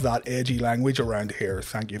none of that edgy language around here,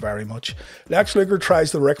 thank you very much. Lex Luger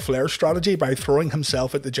tries the Ric Flair strategy by throwing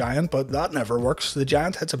himself at the Giant, but that never works. The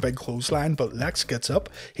Giant hits a big clothesline, but Lex gets up.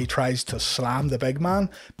 He tries to slam the big man,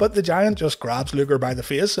 but the Giant just grabs Luger by the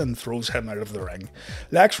face and throws him out of the ring.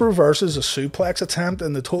 Lex reverses a suplex attempt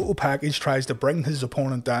and the Total Package tries to bring his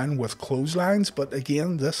opponent down with clotheslines, but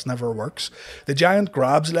again this never works. The Giant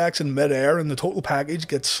grabs Lex in midair and the Total Package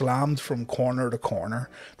gets slammed from corner to corner.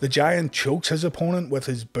 The Giant chokes his opponent with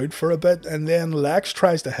his boot for a bit and then Lex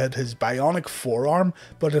tries to hit his bionic forearm,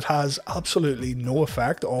 but it has absolutely no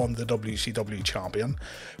effect on the WCW champion.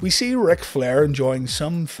 We see Ric Flair enjoying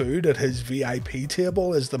some food at his VIP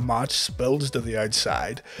table as the match spills to the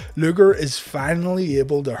outside. Luger is finally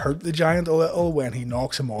able to hurt the Giant a little when he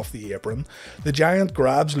knocks him off the apron. The Giant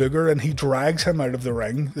grabs Luger and he drags him out of the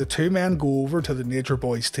ring. The two men go over to the Nature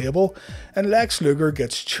Boy's table and Lex Luger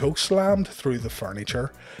gets chokeslammed through the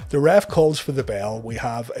furniture. The ref calls for the bell. We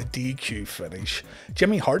have a DQ finish.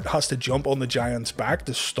 Jimmy Hart has to jump on the Giant's back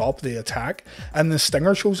to stop the attack and the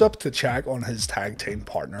Stinger shows up to check on his tag team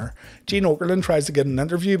partner. Gene Okerlund tries to get an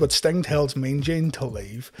interview but Sting tells Mean Gene to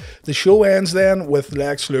leave. The show ends then with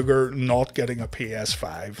Lex Luger not getting a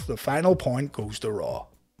PS5. The final point goes to Raw.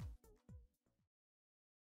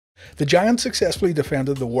 The Giant successfully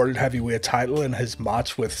defended the World Heavyweight title in his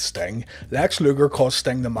match with Sting. Lex Luger cost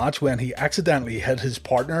Sting the match when he accidentally hit his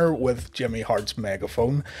partner with Jimmy Hart's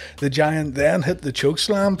megaphone. The Giant then hit the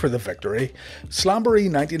chokeslam for the victory. Slamboree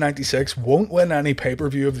 1996 won't win any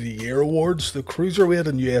pay-per-view of the year awards. The Cruiserweight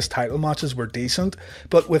and US title matches were decent,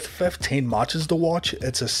 but with 15 matches to watch,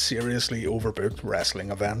 it's a seriously overbooked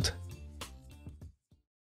wrestling event.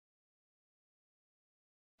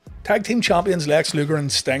 Tag team champions Lex Luger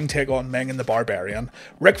and Sting take on Meng and the Barbarian.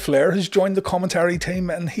 Ric Flair has joined the commentary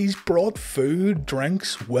team and he's brought food,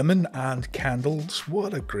 drinks, women and candles.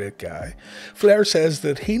 What a great guy. Flair says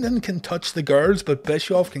that Heenan can touch the girls but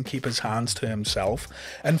Bischoff can keep his hands to himself.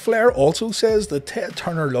 And Flair also says that Ted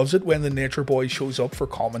Turner loves it when the Nature Boy shows up for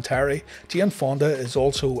commentary. Jane Fonda is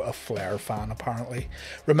also a Flair fan apparently.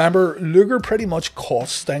 Remember, Luger pretty much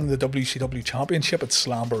cost Sting the WCW Championship at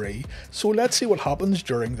Slamboree, so let's see what happens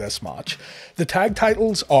during this match. The tag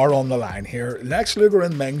titles are on the line here. Lex Luger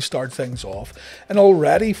and Meng start things off, and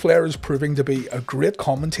already Flair is proving to be a great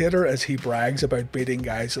commentator as he brags about beating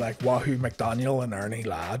guys like Wahoo McDaniel and Ernie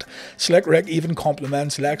Ladd. Slick Rick even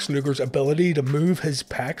compliments Lex Luger's ability to move his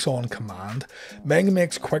pecs on command. Meng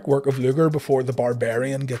makes quick work of Luger before the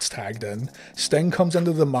Barbarian gets tagged in. Sting comes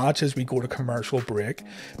into the match as we go to commercial break.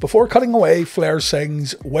 Before cutting away, Flair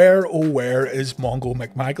sings "Where Oh Where is Mongo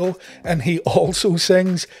McMichael," and he also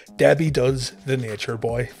sings "Debbie Does the Nature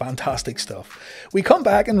Boy." Fantastic stuff. We come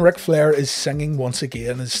back and Ric Flair is singing once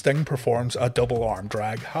again as Sting performs a double arm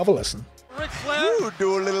drag. Have a listen. Ric Flair. Ooh,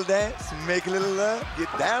 do a little dance, make a little love, get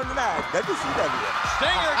down tonight. WCW.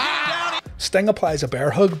 Stinger getting down. Sting applies a bear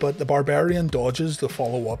hug, but the Barbarian dodges the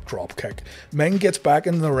follow-up dropkick. Ming gets back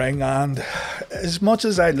in the ring, and as much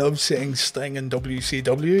as I love seeing Sting in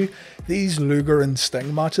WCW, these Luger and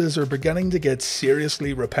Sting matches are beginning to get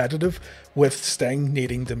seriously repetitive, with Sting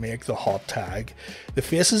needing to make the hot tag. The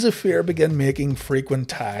Faces of Fear begin making frequent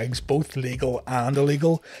tags, both legal and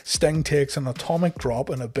illegal. Sting takes an atomic drop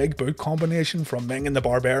and a big boot combination from Ming and the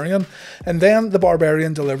Barbarian, and then the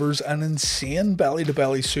Barbarian delivers an insane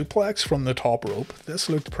belly-to-belly suplex from the top rope. This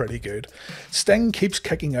looked pretty good. Sting keeps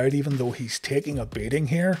kicking out even though he's taking a beating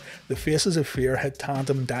here. The Faces of Fear hit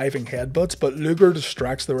tandem diving headbutts, but Luger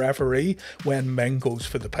distracts the referee when Ming goes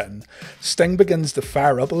for the pin. Sting begins to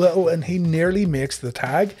fire up a little and he nearly makes the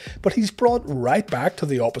tag, but he's brought right back to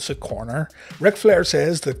the opposite corner. Ric Flair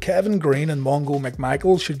says that Kevin Green and Mongo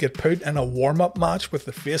McMichael should get put in a warm-up match with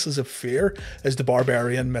the Faces of Fear as the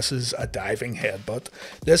Barbarian misses a diving headbutt.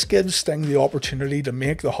 This gives Sting the opportunity to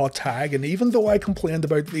make the hot tag, and even though I complained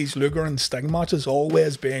about these Luger and Sting matches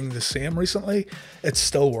always being the same recently, it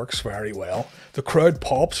still works very well. The crowd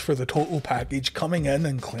pops for the total package coming in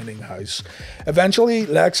and cleaning house. Eventually,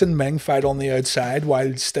 Lex and Ming fight on the outside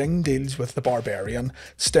while Sting deals with the Barbarian.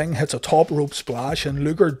 Sting hits a top rope splash and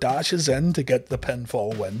Luger dashes in to get the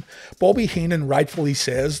pinfall win. Bobby Heenan rightfully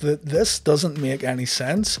says that this doesn't make any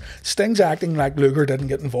sense. Sting's acting like Luger didn't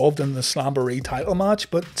get involved in the Slamboree title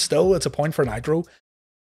match, but still it's a point for Nitro.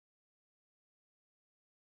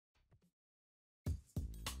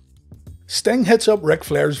 Sting hits up Ric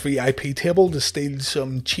Flair's VIP table to steal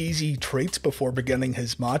some cheesy treats before beginning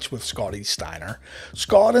his match with Scotty Steiner.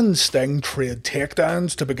 Scott and Sting trade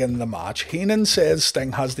takedowns to begin the match. Heenan says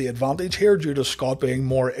Sting has the advantage here due to Scott being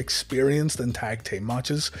more experienced in tag team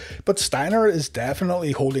matches, but Steiner is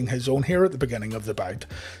definitely holding his own here at the beginning of the bout.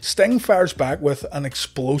 Sting fires back with an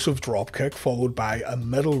explosive dropkick followed by a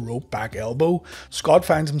middle rope back elbow. Scott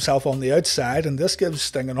finds himself on the outside and this gives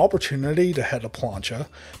Sting an opportunity to hit a plancha.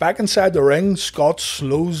 Back inside the ring, Scott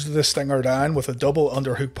slows the Stinger down with a double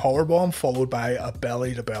underhook powerbomb followed by a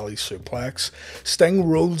belly-to-belly suplex. Sting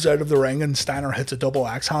rolls out of the ring and Steiner hits a double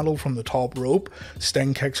axe handle from the top rope.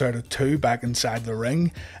 Sting kicks out at 2 back inside the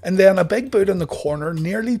ring, and then a big boot in the corner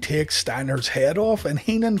nearly takes Steiner's head off, and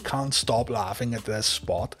Heenan can't stop laughing at this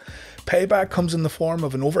spot. Payback comes in the form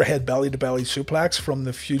of an overhead belly-to-belly suplex from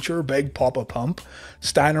the future Big Papa Pump.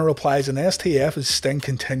 Steiner applies an STF as Sting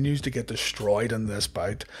continues to get destroyed in this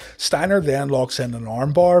bout. Steiner then locks in an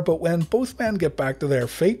armbar, but when both men get back to their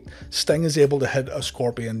feet, Sting is able to hit a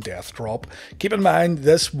Scorpion Death Drop. Keep in mind,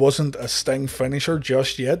 this wasn't a Sting finisher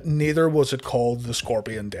just yet, neither was it called the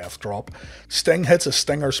Scorpion Death Drop. Sting hits a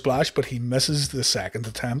Stinger Splash, but he misses the second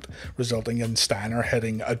attempt, resulting in Steiner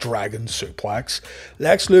hitting a Dragon Suplex.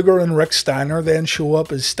 Lex Luger and Rick Steiner then show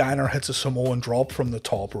up as Steiner hits a Samoan drop from the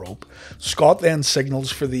top rope. Scott then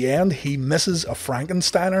signals for the end, he misses a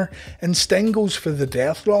Frankensteiner, and Sting goes for the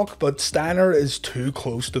Deathlock, but Steiner is too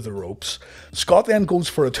close to the ropes. Scott then goes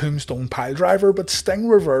for a Tombstone Piledriver, but Sting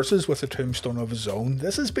reverses with a Tombstone of his own.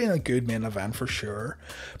 This has been a good main event for sure.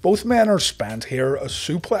 Both men are spent here. A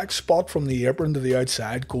suplex spot from the apron to the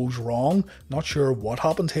outside goes wrong. Not sure what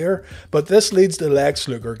happened here, but this leads to Lex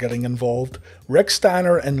Luger getting involved. Rick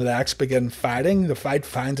Steiner and Lex begin fighting. The fight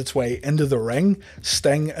finds its way into the ring.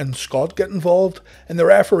 Sting and Scott get involved, and the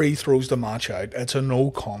referee throws the match out. It's a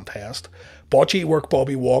no contest. Bocce work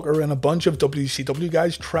Bobby Walker and a bunch of WCW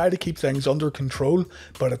guys try to keep things under control,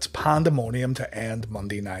 but it's pandemonium to end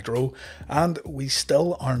Monday Nitro, and we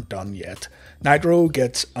still aren't done yet. Nitro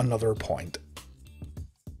gets another point.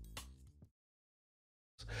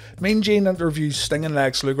 Mean Gene interviews Sting and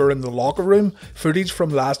Lex Luger in the locker room, footage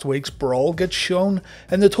from last week's brawl gets shown,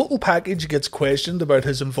 and the total package gets questioned about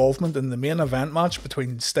his involvement in the main event match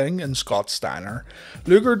between Sting and Scott Steiner.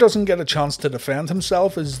 Luger doesn't get a chance to defend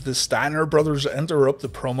himself as the Steiner brothers interrupt the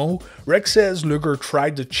promo. Rick says Luger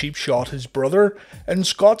tried to cheap shot his brother, and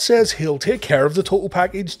Scott says he'll take care of the total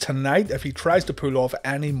package tonight if he tries to pull off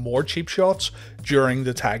any more cheap shots during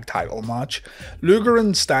the tag title match. Luger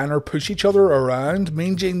and Steiner push each other around.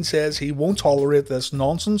 Mean Gene says he won't tolerate this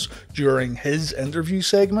nonsense during his interview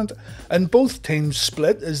segment, and both teams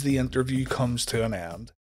split as the interview comes to an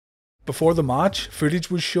end. Before the match, footage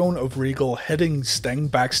was shown of Regal hitting Sting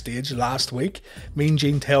backstage last week. Mean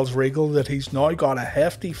Gene tells Regal that he's now got a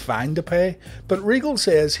hefty fine to pay, but Regal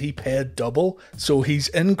says he paid double, so he's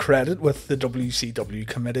in credit with the WCW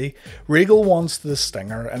committee. Regal wants the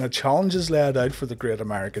Stinger, and a challenge is laid out for the Great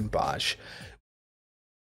American Bash.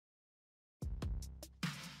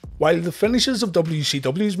 While the finishes of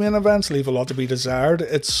WCW's main events leave a lot to be desired,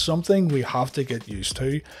 it's something we have to get used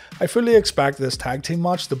to. I fully expect this tag team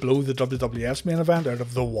match to blow the WWF's main event out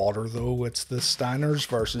of the water though. It's the Steiners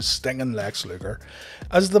versus Sting and Lex Luger.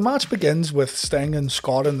 As the match begins with Sting and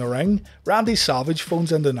Scott in the ring, Randy Savage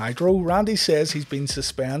phones into Nitro. Randy says he's been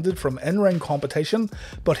suspended from in-ring competition,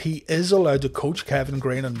 but he is allowed to coach Kevin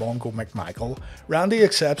Green and Mongo McMichael. Randy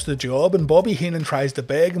accepts the job and Bobby Heenan tries to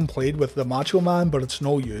beg and plead with the Macho Man, but it's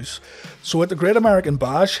no use. So at the Great American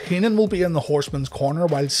Bash, Heenan will be in the Horseman's corner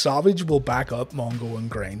while Savage will back up Mongo and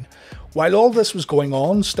Green. While all this was going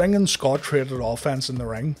on, Sting and Scott traded offense in the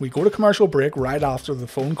ring. We go to commercial break right after the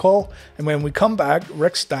phone call, and when we come back,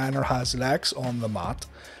 Rick Steiner has Lex on the mat.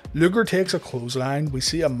 Luger takes a clothesline, we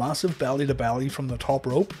see a massive belly to belly from the top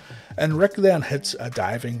rope, and Rick then hits a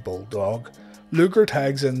diving bulldog. Luger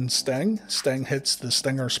tags in Sting, Sting hits the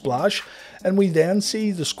Stinger Splash, and we then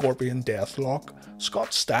see the Scorpion Deathlock.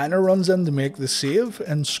 Scott Steiner runs in to make the save,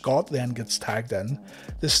 and Scott then gets tagged in.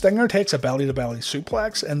 The Stinger takes a belly-to-belly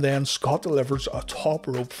suplex, and then Scott delivers a top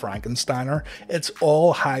rope Frankensteiner. It's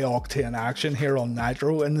all high-octane action here on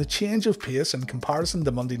Nitro, and the change of pace in comparison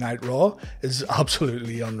to Monday Night Raw is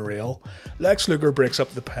absolutely unreal. Lex Luger breaks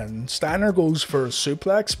up the pin. Steiner goes for a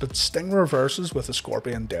suplex, but Sting reverses with a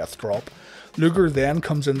Scorpion Death Drop. Luger then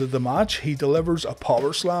comes into the match, he delivers a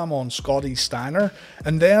power slam on Scotty Steiner,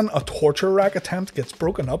 and then a torture rack attempt gets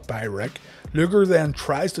broken up by Rick. Luger then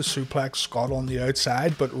tries to suplex Scott on the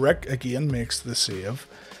outside, but Rick again makes the save.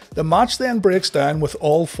 The match then breaks down with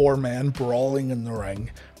all four men brawling in the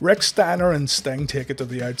ring. Rick, Steiner and Sting take it to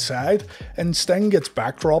the outside, and Sting gets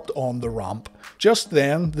backdropped on the ramp. Just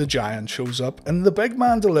then, the Giant shows up, and the big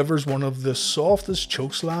man delivers one of the softest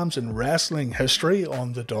chokeslams in wrestling history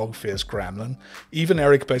on the dog-faced gremlin. Even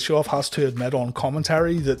Eric Bischoff has to admit on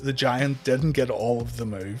commentary that the Giant didn't get all of the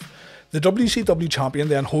move. The WCW champion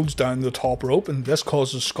then holds down the top rope, and this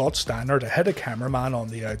causes Scott Steiner to hit a cameraman on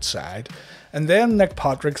the outside. And then Nick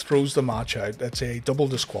Patrick throws the match out. It's a double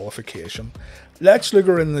disqualification. Lex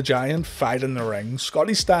Luger and the Giant fight in the ring.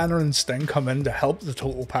 Scotty Steiner and Sting come in to help the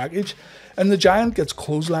total package, and the Giant gets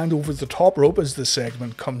clotheslined over the top rope as the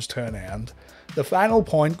segment comes to an end. The final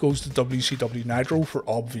point goes to WCW Nitro for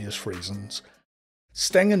obvious reasons.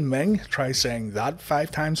 Sting and Ming, try saying that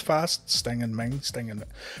 5 times fast, Sting and Ming,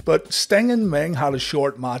 But Sting and Ming had a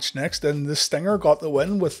short match next, and the Stinger got the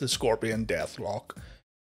win with the Scorpion Deathlock.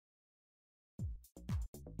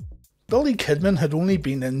 Billy Kidman had only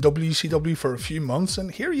been in WCW for a few months,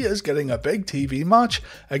 and here he is getting a big TV match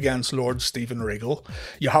against Lord Steven Regal.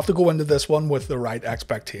 You have to go into this one with the right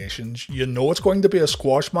expectations. You know it's going to be a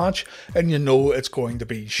squash match, and you know it's going to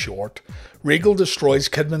be short. Regal destroys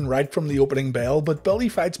Kidman right from the opening bell, but Billy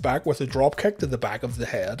fights back with a dropkick to the back of the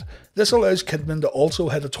head. This allows Kidman to also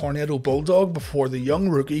hit a Tornado Bulldog before the young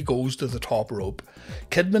rookie goes to the top rope.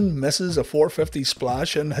 Kidman misses a 450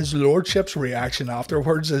 splash, and his lordship's reaction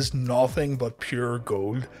afterwards is nothing but pure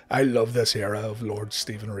gold. I love this era of Lord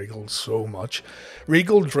Steven Regal so much.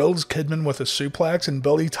 Regal drills Kidman with a suplex, and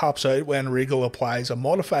Billy taps out when Regal applies a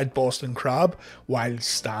modified Boston Crab while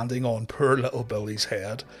standing on poor little Billy's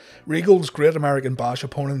head. Regal's Great American Bash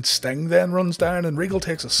opponent Sting then runs down, and Regal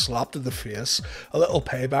takes a slap to the face, a little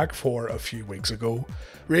payback for a few weeks ago.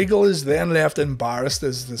 Regal is then left embarrassed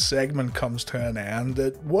as the segment comes to an end.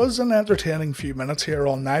 It was an entertaining few minutes here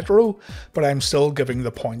on Nitro, but I'm still giving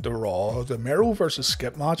the point to Raw. The Miro vs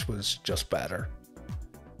Skip match was just better.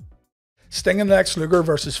 Sting and Lex Luger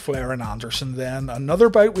versus Flair and Anderson then. Another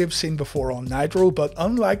bout we've seen before on Nitro, but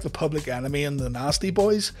unlike the Public Enemy and the Nasty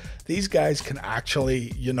Boys, these guys can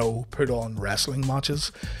actually, put on wrestling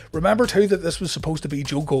matches. Remember too that this was supposed to be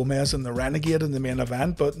Joe Gomez and the Renegade in the main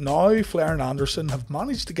event, but now Flair and Anderson have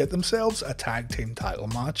managed to get themselves a tag team title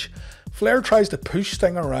match. Flair tries to push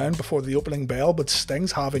Sting around before the opening bell, but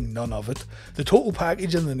Sting's having none of it. The Total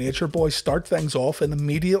Package and the Nature Boy start things off, and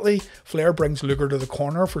immediately Flair brings Luger to the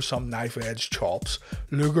corner for some knife-edge chops.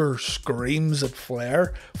 Luger screams at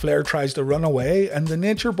Flair. Flair tries to run away, and the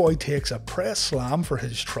Nature Boy takes a press slam for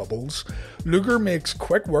his troubles. Luger makes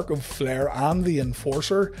quick work of Flair and the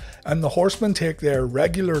Enforcer, and the Horsemen take their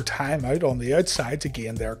regular time out on the outside to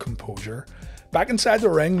gain their composure. Back inside the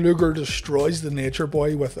ring, Luger destroys the Nature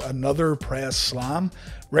Boy with another press slam.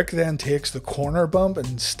 Rick then takes the corner bump,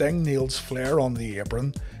 and Sting nails Flair on the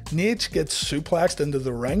apron. Nate gets suplexed into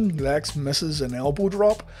the ring, Lex misses an elbow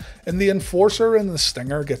drop, and the Enforcer and the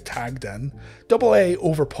Stinger get tagged in. Double A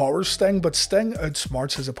overpowers Sting, but Sting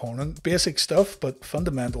outsmarts his opponent. Basic stuff, but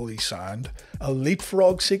fundamentally sound. A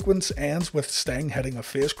leapfrog sequence ends with Sting hitting a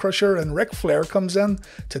face crusher, and Ric Flair comes in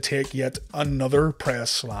to take yet another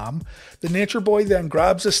press slam. The Nature Boy then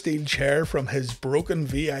grabs a steel chair from his broken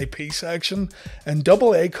VIP section, and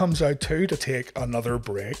Double A comes out too to take another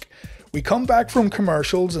break. We come back from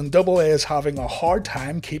commercials and Double A is having a hard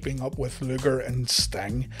time keeping up with Luger and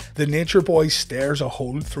Sting. The Nature Boy stares a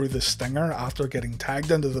hole through the Stinger after getting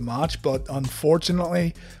tagged into the match, but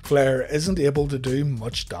unfortunately Flair isn't able to do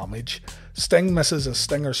much damage. Sting misses a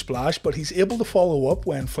Stinger splash, but he's able to follow up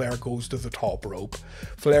when Flair goes to the top rope.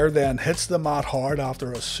 Flair then hits the mat hard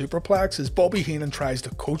after a superplex as Bobby Heenan tries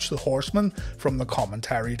to coach the Horseman from the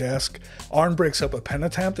commentary desk. Arn breaks up a pin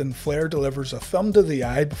attempt and Flair delivers a thumb to the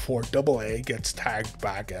eye before Double A gets tagged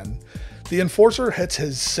back in. The Enforcer hits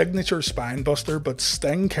his signature spinebuster, but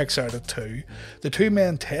Sting kicks out at 2. The two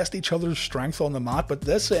men test each other's strength on the mat, but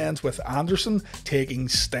this ends with Anderson taking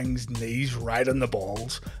Sting's knees right in the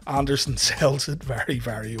balls. Anderson sells it very,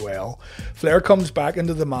 very well. Flair comes back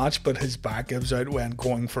into the match, but his back gives out when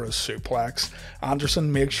going for a suplex.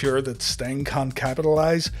 Anderson makes sure that Sting can't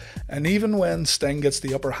capitalize, and even when Sting gets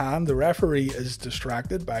the upper hand, the referee is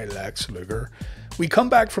distracted by Lex Luger. We come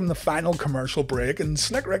back from the final commercial break and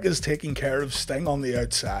Slick Rick is taking care of Sting on the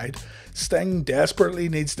outside. Sting desperately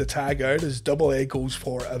needs to tag out as Double A goes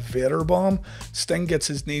for a Vader bomb. Sting gets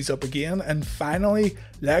his knees up again, and finally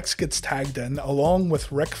Lex gets tagged in along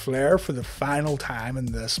with Ric Flair for the final time in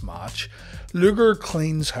this match. Luger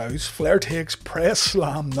cleans house, Flair takes press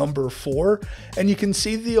slam number 4, and you can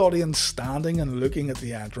see the audience standing and looking at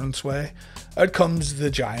the entranceway. Out comes the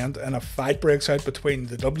Giant and a fight breaks out between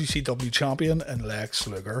the WCW champion and Lex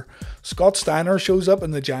Luger. Scott Steiner shows up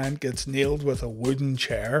and the Giant gets nailed with a wooden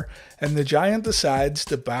chair, and the Giant decides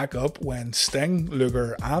to back up when Sting,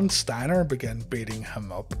 Luger and Steiner begin beating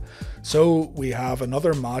him up. So we have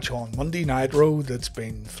another match on Monday Nitro that's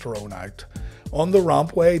been thrown out. On the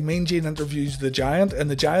rampway, Mean Gene interviews the Giant, and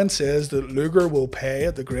the Giant says that Luger will pay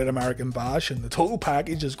at the Great American Bash and the total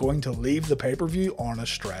package is going to leave the pay-per-view on a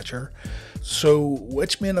stretcher. So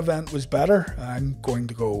which main event was better? I'm going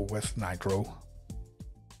to go with Nitro.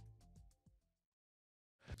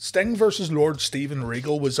 Sting vs Lord Steven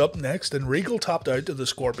Regal was up next, and Regal tapped out to the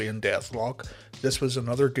Scorpion Deathlock. This was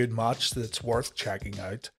another good match that's worth checking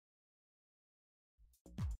out.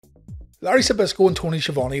 Larry Zbyszko and Tony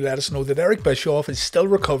Schiavone let us know that Eric Bischoff is still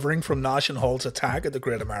recovering from Nash and Hall's attack at the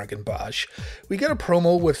Great American Bash. We get a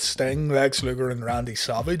promo with Sting, Lex Luger and Randy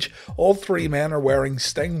Savage. All three men are wearing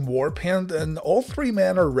Sting war paint and all three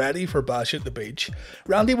men are ready for Bash at the Beach.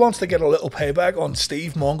 Randy wants to get a little payback on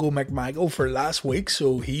Steve Mongo McMichael for last week,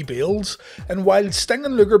 so he bails. And while Sting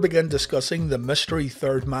and Luger begin discussing the mystery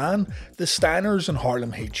third man, the Steiners and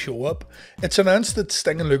Harlem Heat show up. It's announced that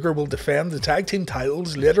Sting and Luger will defend the tag team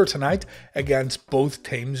titles later tonight against both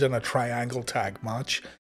teams in a triangle tag match.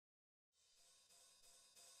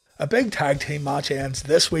 A big tag team match ends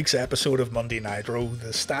this week's episode of Monday Nitro. The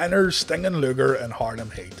Steiners, Sting and Luger and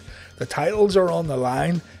Harlem Heat. The titles are on the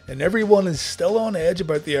line and everyone is still on edge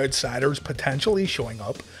about the outsiders potentially showing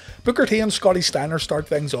up. Booker T and Scotty Steiner start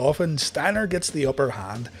things off and Steiner gets the upper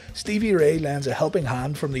hand. Stevie Ray lends a helping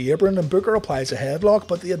hand from the apron and Booker applies a headlock,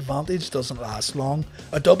 but the advantage doesn't last long.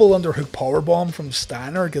 A double underhook powerbomb from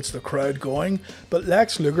Steiner gets the crowd going, but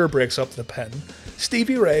Lex Luger breaks up the pin.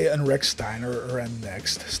 Stevie Ray and Rick Steiner are in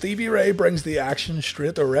next. Stevie Ray brings the action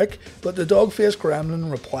straight to Rick, but the dog-faced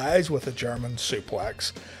gremlin replies with a German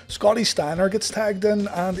suplex. Scotty Steiner gets tagged in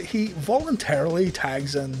and he voluntarily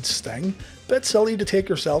tags in Sting. Bit silly to take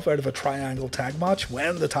yourself out of a triangle tag match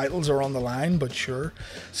when the titles are on the line, but sure.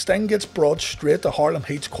 Sting gets brought straight to Harlem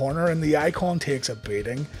Heat's corner and the Icon takes a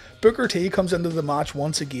beating. Booker T comes into the match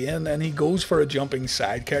once again and he goes for a jumping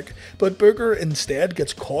sidekick, but Booker instead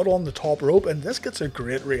gets caught on the top rope and this gets a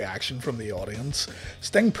great reaction from the audience.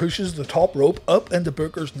 Sting pushes the top rope up into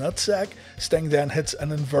Booker's nutsack. Sting then hits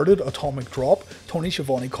an inverted atomic drop. Tony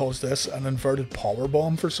Schiavone calls this an inverted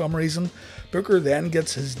powerbomb for some reason. Booker then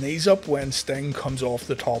gets his knees up when Sting comes off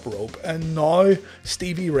the top rope, and now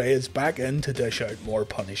Stevie Ray is back in to dish out more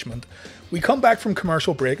punishment. We come back from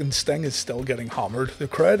commercial break and Sting is still getting hammered. The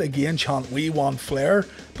crowd again chant "We want Flair,"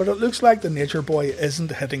 but it looks like the Nature Boy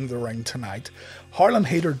isn't hitting the ring tonight. Harlem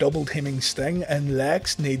Heat are double teaming Sting and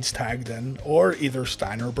Lex needs tagged in, or either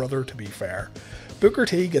Steiner brother to be fair. Booker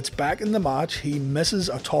T gets back in the match, he misses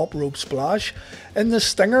a top rope splash, and the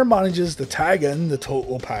Stinger manages to tag in the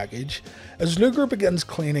total package. As Luger begins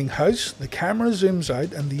cleaning house, the camera zooms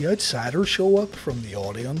out and the outsiders show up from the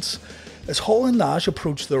audience. As Hall and Nash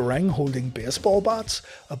approach the ring holding baseball bats,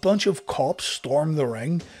 a bunch of cops storm the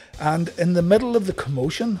ring, and in the middle of the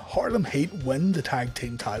commotion, Harlem Heat win the tag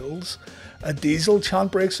team titles. A Diesel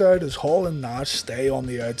chant breaks out as Hall and Nash stay on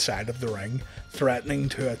the outside of the ring, threatening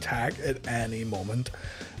to attack at any moment.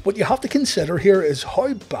 What you have to consider here is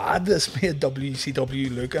how bad this made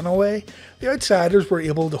WCW look in a way. The outsiders were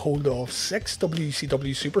able to hold off 6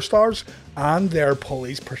 WCW superstars and their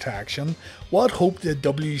police protection. What hope did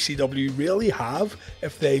WCW really have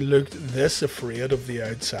if they looked this afraid of the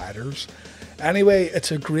outsiders? Anyway,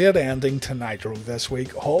 it's a great ending to Nitro this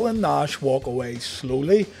week. Hall and Nash walk away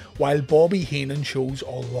slowly while Bobby Heenan shows a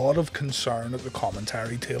lot of concern at the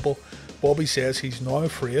commentary table. Bobby says he's now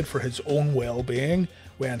afraid for his own well-being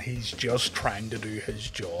when he's just trying to do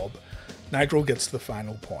his job. Nitro gets the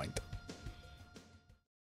final point.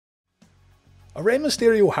 A Rey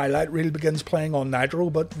Mysterio highlight reel begins playing on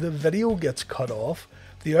Nitro, but the video gets cut off.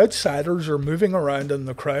 The outsiders are moving around in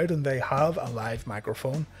the crowd and they have a live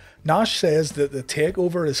microphone. Nash says that the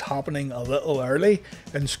takeover is happening a little early,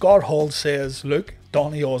 and Scott Hall says, look,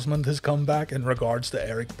 Donny Osmond has come back in regards to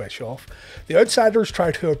Eric Bischoff. The outsiders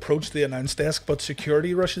try to approach the announce desk, but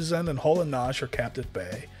security rushes in and Hall and Nash are kept at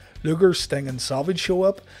bay. Luger, Sting and Savage show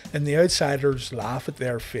up, and the outsiders laugh at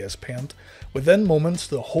their face paint. Within moments,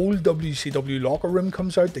 the whole WCW locker room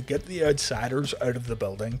comes out to get the outsiders out of the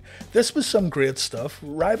building. This was some great stuff.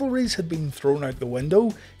 Rivalries had been thrown out the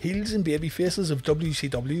window. Heels and babyfaces of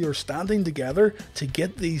WCW are standing together to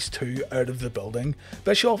get these two out of the building.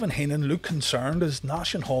 Bischoff and Heenan look concerned as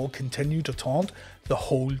Nash and Hall continue to taunt the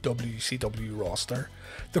whole WCW roster.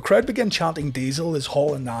 The crowd begin chanting Diesel as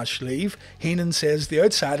Hall and Nash leave. Heenan says the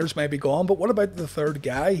outsiders may be gone, but what about the third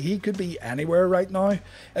guy? He could be anywhere right now.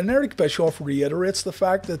 And Eric Bischoff reiterates the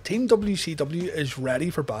fact that Team WCW is ready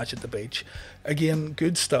for Bash at the Beach. Again,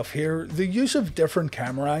 good stuff here. The use of different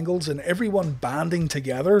camera angles and everyone banding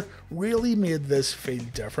together really made this feel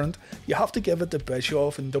different. You have to give it to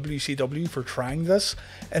Bischoff and WCW for trying this,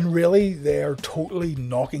 and really they are totally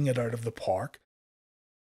knocking it out of the park.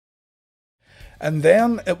 And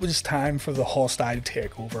then it was time for the hostile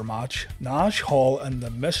takeover match. Nash, Hall and the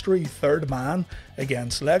mystery third man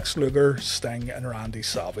against Lex Luger, Sting and Randy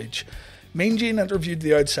Savage. Mean Gene interviewed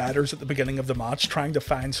the outsiders at the beginning of the match trying to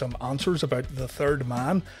find some answers about the third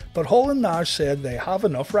man, but Hall and Nash said they have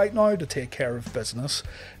enough right now to take care of business.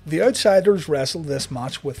 The outsiders wrestled this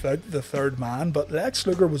match without the third man, but Lex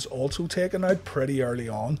Luger was also taken out pretty early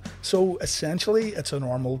on, so essentially it's a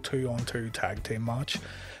normal 2-on-2 tag team match.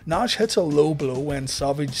 Nash hits a low blow when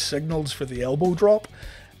Savage signals for the elbow drop,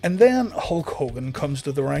 and then Hulk Hogan comes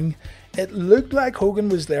to the ring. It looked like Hogan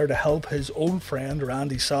was there to help his old friend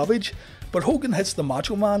Randy Savage, but Hogan hits the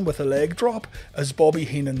Macho Man with a leg drop as Bobby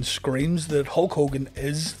Heenan screams that Hulk Hogan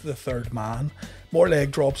is the third man. More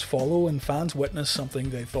leg drops follow and fans witness something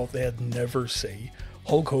they thought they'd never see.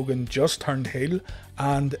 Hulk Hogan just turned heel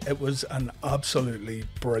and it was an absolutely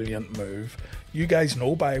brilliant move. You guys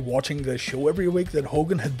know by watching this show every week that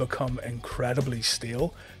Hogan had become incredibly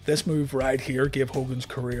stale. This move right here gave Hogan's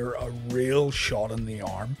career a real shot in the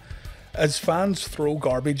arm. As fans throw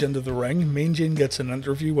garbage into the ring, Mean Gene gets an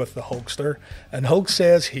interview with the Hulkster, and Hulk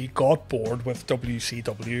says he got bored with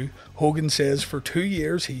WCW. Hogan says for 2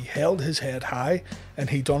 years he held his head high and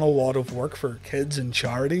he done a lot of work for kids and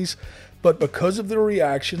charities, but because of the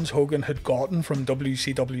reactions Hogan had gotten from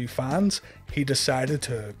WCW fans, he decided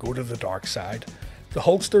to go to the dark side. The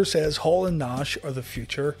Hulkster says Hall and Nash are the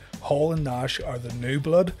future, Hall and Nash are the new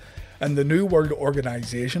blood, and the New World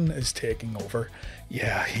Organization is taking over.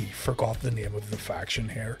 Yeah, he forgot the name of the faction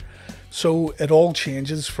here. So it all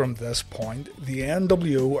changes from this point. The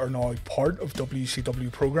NWO are now part of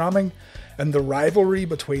WCW programming, and the rivalry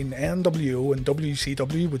between NWO and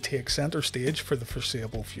WCW would take center stage for the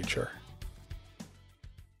foreseeable future.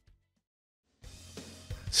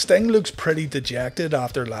 Sting looks pretty dejected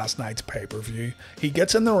after last night's pay-per-view. He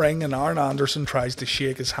gets in the ring and Arn Anderson tries to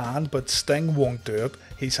shake his hand, but Sting won't do it.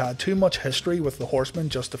 He's had too much history with the Horsemen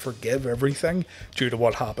just to forgive everything due to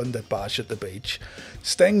what happened at Bash at the Beach.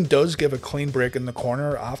 Sting does give a clean break in the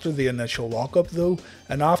corner after the initial lockup though,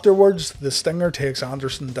 and afterwards the Stinger takes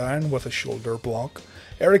Anderson down with a shoulder block.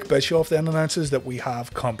 Eric Bischoff then announces that we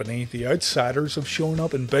have company. The outsiders have shown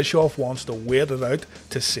up and Bischoff wants to wait it out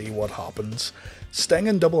to see what happens. Sting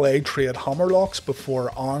and Double A trade hammerlocks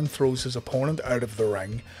before Arn throws his opponent out of the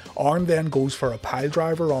ring. Arn then goes for a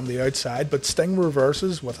piledriver on the outside, but Sting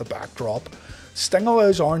reverses with a backdrop. Sting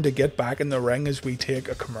allows Arn to get back in the ring as we take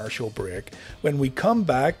a commercial break. When we come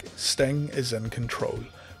back, Sting is in control.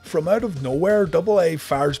 From out of nowhere, Double A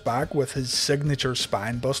fires back with his signature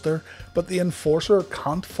spinebuster, but the enforcer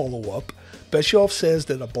can't follow up. Bischoff says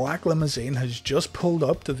that a black limousine has just pulled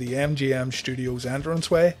up to the MGM Studios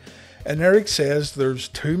entranceway, and Eric says there's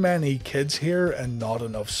too many kids here and not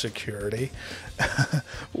enough security.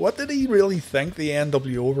 What did he really think the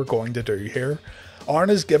NWO were going to do here?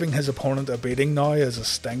 Arn is giving his opponent a beating now as a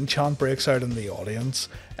Sting chant breaks out in the audience.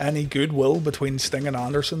 Any goodwill between Sting and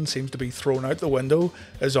Anderson seems to be thrown out the window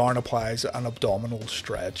as Arn applies an abdominal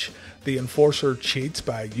stretch. The enforcer cheats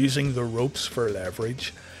by using the ropes for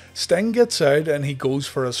leverage. Sting gets out and he goes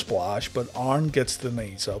for a splash, but Arn gets the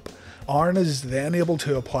knees up. Arn is then able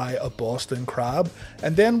to apply a Boston Crab,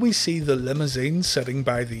 and then we see the limousine sitting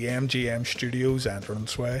by the MGM Studios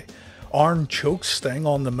entranceway. Arn chokes Sting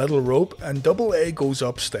on the middle rope and Double A goes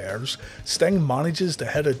upstairs. Sting manages to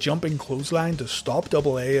hit a jumping clothesline to stop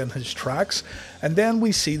Double A in his tracks, and then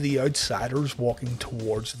we see the outsiders walking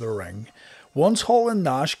towards the ring. Once Hall and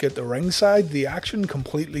Nash get to ringside, the action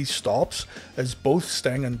completely stops as both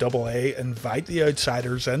Sting and Double A invite the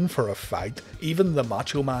outsiders in for a fight. Even the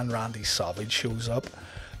Macho Man Randy Savage shows up.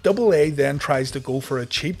 Double A then tries to go for a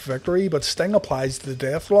cheap victory, but Sting applies the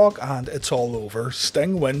deathlock and it's all over.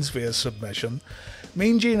 Sting wins via submission.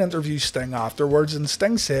 Mean Gene interviews Sting afterwards and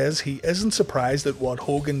Sting says he isn't surprised at what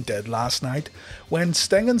Hogan did last night. When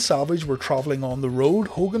Sting and Savage were travelling on the road,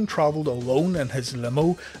 Hogan travelled alone in his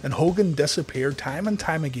limo and Hogan disappeared time and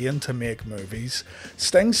time again to make movies.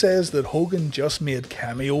 Sting says that Hogan just made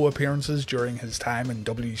cameo appearances during his time in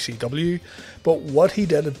WCW, but what he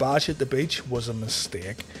did at Bash at the Beach was a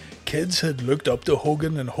mistake. Kids had looked up to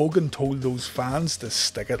Hogan and Hogan told those fans to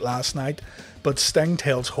stick it last night, but Sting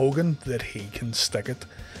tells Hogan that he can stick it.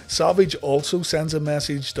 Savage also sends a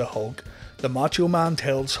message to Hulk. The Macho Man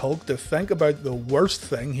tells Hulk to think about the worst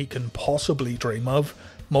thing he can possibly dream of,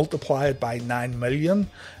 multiply it by 9 million,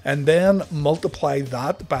 and then multiply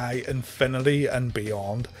that by infinity and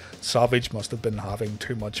beyond. Savage must have been having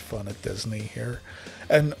too much fun at Disney here.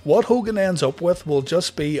 And what Hogan ends up with will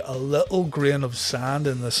just be a little grain of sand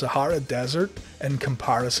in the Sahara Desert in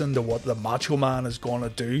comparison to what the Macho Man is going to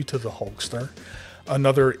do to the Hulkster.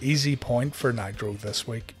 Another easy point for Nitro this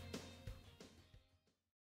week.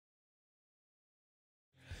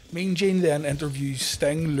 Mean Gene then interviews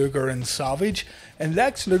Sting, Luger and Savage, and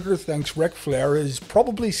Lex Luger thinks Ric Flair is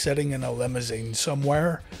probably sitting in a limousine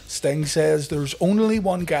somewhere. Sting says there's only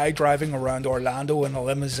one guy driving around Orlando in a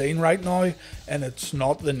limousine right now, and it's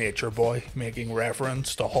not the Nature Boy, making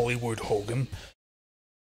reference to Hollywood Hogan.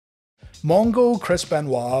 Mongo, Chris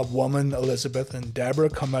Benoit, Woman, Elizabeth and Deborah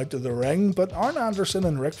come out to the ring, but Arn Anderson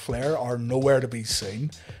and Ric Flair are nowhere to be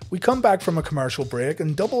seen. We come back from a commercial break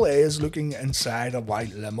and Double A is looking inside a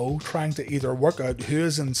white limo, trying to either work out who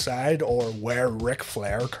is inside or where Ric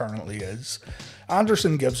Flair currently is.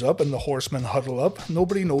 Anderson gives up and the Horsemen huddle up.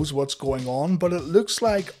 Nobody knows what's going on, but it looks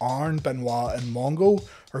like Arn, Benoit and Mongo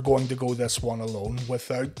are going to go this one alone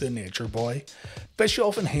without the Nature Boy.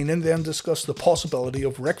 Bischoff and Heenan then discuss the possibility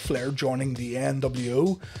of Ric Flair joining the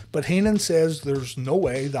NWO, but Heenan says there's no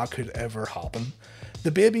way that could ever happen.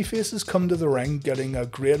 The babyfaces come to the ring getting a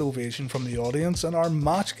great ovation from the audience and our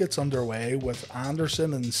match gets underway with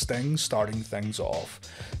Anderson and Sting starting things off.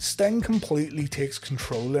 Sting completely takes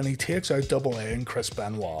control and he takes out Double A and Chris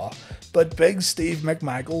Benoit, but Big Steve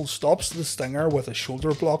McMichael stops the Stinger with a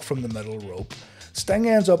shoulder block from the middle rope. Sting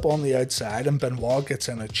ends up on the outside and Benoit gets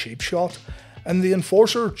in a cheap shot, and the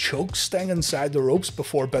enforcer chokes Sting inside the ropes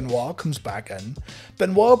before Benoit comes back in.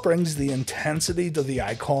 Benoit brings the intensity to the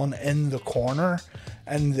Icon in the corner,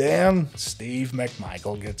 and then Steve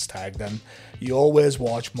McMichael gets tagged in. You always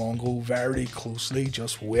watch Mongo very closely,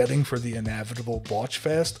 just waiting for the inevitable botch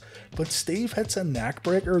fest, but Steve hits a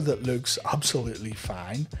neckbreaker that looks absolutely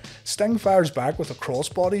fine. Sting fires back with a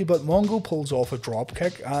crossbody, but Mongo pulls off a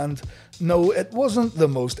dropkick, and no, it wasn't the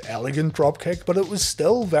most elegant dropkick, but it was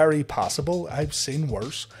still very passable. I've seen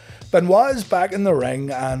worse. Benoit is back in the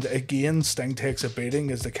ring, and again Sting takes a beating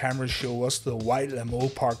as the cameras show us the white limo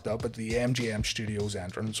parked up at the MGM Studios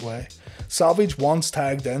entranceway. Savage once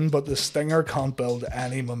tagged in, but the Stinger can't build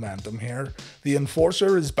any momentum here. The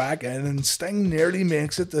enforcer is back in, and Sting nearly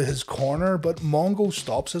makes it to his corner, but Mongo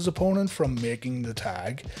stops his opponent from making the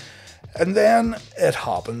tag. And then it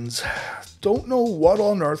happens. Don't know what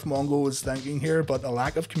on earth Mongo was thinking here, but a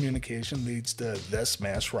lack of communication leads to this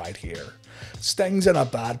mess right here. Sting's in a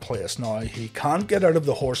bad place now. He can't get out of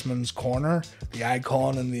the Horseman's corner. The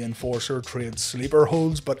Icon and the Enforcer trade sleeper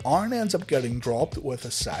holds, but Arn ends up getting dropped with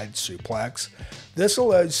a side suplex. This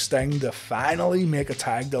allows Sting to finally make a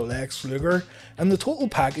tag to Lex Luger, and the total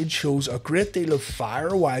package shows a great deal of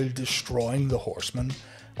fire while destroying the Horseman.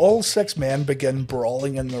 All 6 men begin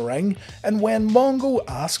brawling in the ring, and when Mongo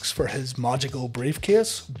asks for his magical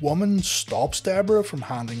briefcase, Woman stops Deborah from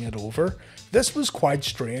handing it over. This was quite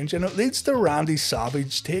strange, and it leads to Randy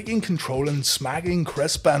Savage taking control and smacking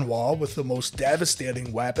Chris Benoit with the most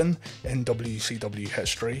devastating weapon in WCW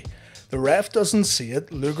history. The ref doesn't see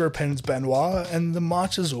it, Luger pins Benoit, and the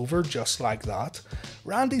match is over just like that.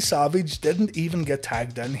 Randy Savage didn't even get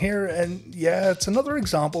tagged in here, and yeah, it's another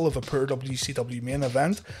example of a poor WCW main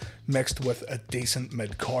event mixed with a decent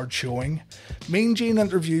mid-card showing. Mean Gene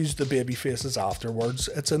interviews the babyfaces afterwards.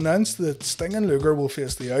 It's announced that Sting and Luger will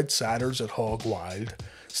face the Outsiders at Hog Wild.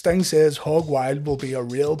 Sting says Hog Wild will be a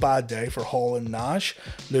real bad day for Hall and Nash.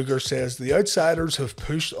 Luger says the Outsiders have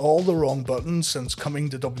pushed all the wrong buttons since coming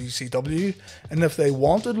to WCW, and if they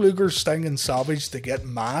wanted Luger, Sting and Savage to get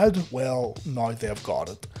mad, well, now they've got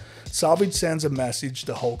it. Savage sends a message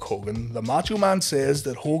to Hulk Hogan. The Macho Man says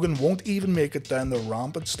that Hogan won't even make it down the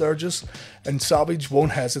ramp at Sturgis, and Savage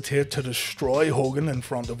won't hesitate to destroy Hogan in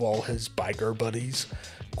front of all his biker buddies.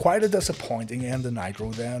 Quite a disappointing end to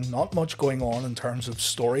Nitro then, not much going on in terms of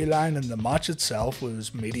storyline, and the match itself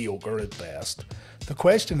was mediocre at best. The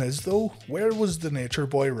question is though, where was the Nature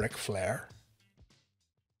Boy Ric Flair?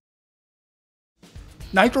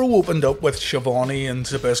 Nitro opened up with Schiavone and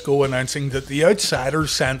Zbyszko announcing that the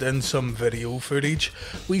Outsiders sent in some video footage.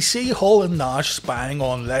 We see Hall and Nash spying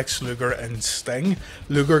on Lex Luger and Sting.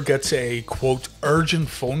 Luger gets a quote urgent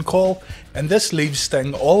phone call, and this leaves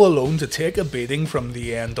Sting all alone to take a beating from the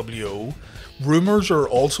NWO. Rumours are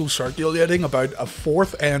also circulating about a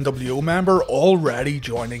 4th NWO member already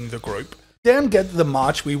joining the group. Then get the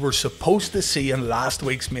match we were supposed to see in last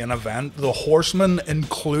week's main event, the Horsemen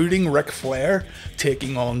including Ric Flair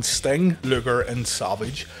taking on Sting, Luger and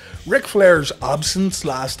Savage. Ric Flair's absence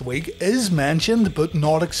last week is mentioned but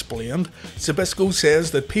not explained. Zbyszko says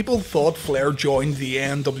that people thought Flair joined the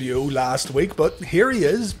NWO last week, but here he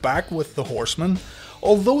is back with the Horsemen.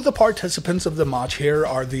 Although the participants of the match here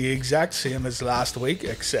are the exact same as last week,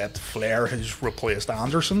 except Flair has replaced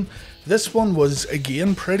Anderson, this one was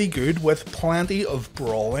again pretty good with plenty of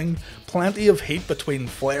brawling, plenty of heat between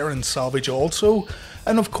Flair and Savage also,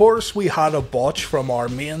 and of course we had a botch from our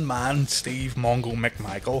main man Steve Mongo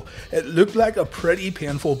McMichael. It looked like a pretty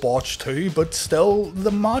painful botch too, but still the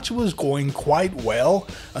match was going quite well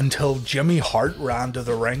until Jimmy Hart ran to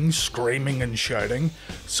the ring screaming and shouting.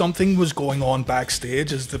 Something was going on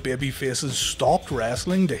backstage as the babyfaces stopped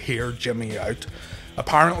wrestling to hear Jimmy out.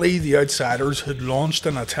 Apparently the Outsiders had launched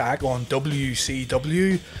an attack on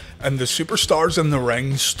WCW, and the superstars in the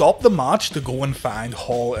ring stopped the match to go and find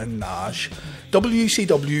Hall and Nash.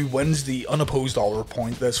 WCW wins the unopposed hour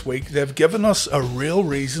point this week. They've given us a real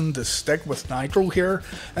reason to stick with Nitro here,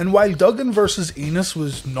 and while Duggan vs Enos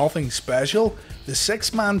was nothing special, the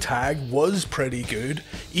 6-man tag was pretty good,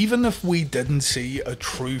 even if we didn't see a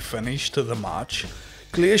true finish to the match.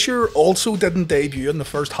 Glacier also didn't debut in the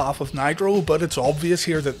first half of Nitro, but it's obvious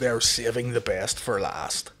here that they're saving the best for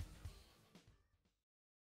last.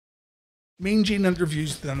 Mean Gene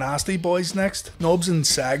interviews the Nasty Boys next. Nubs and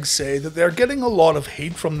Sags say that they're getting a lot of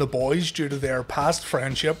heat from the boys due to their past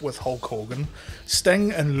friendship with Hulk Hogan.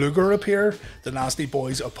 Sting and Luger appear, the Nasty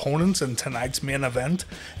Boys' opponents in tonight's main event,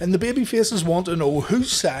 and the babyfaces want to know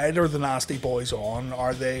whose side are the Nasty Boys on.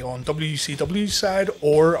 Are they on WCW's side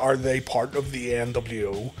or are they part of the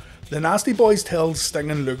NWO? The Nasty Boys tell Sting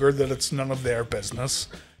and Luger that it's none of their business.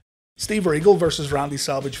 Steve Regal vs Randy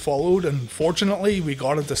Savage followed, and fortunately we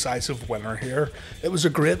got a decisive winner here. It was a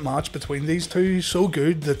great match between these two, so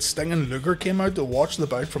good that Sting and Luger came out to watch the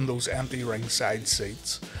bout from those empty ringside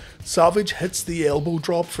seats. Savage hits the elbow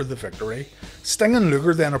drop for the victory. Sting and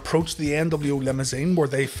Luger then approached the NWO limousine where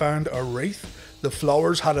they found a wreath. The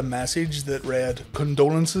flowers had a message that read,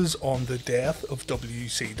 "Condolences on the death of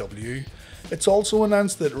WCW." It's also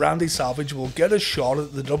announced that Randy Savage will get a shot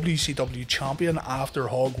at the WCW champion after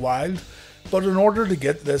Hog Wild, but in order to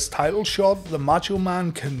get this title shot, the Macho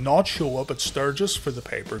Man cannot show up at Sturgis for the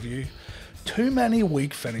pay-per-view. Too many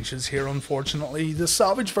weak finishes here unfortunately. The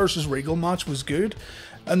Savage vs Regal match was good,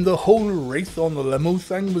 and the whole wreath on the limo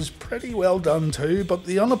thing was pretty well done too, but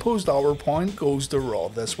the unopposed hour point goes to Raw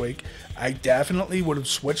this week. I definitely would have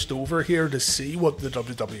switched over here to see what the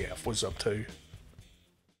WWF was up to.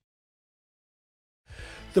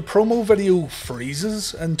 The promo video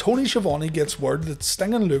freezes, and Tony Schiavone gets word that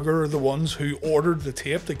Sting and Luger are the ones who ordered the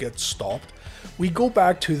tape to get stopped. We go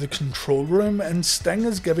back to the control room, and Sting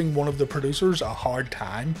is giving one of the producers a hard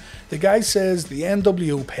time. The guy says the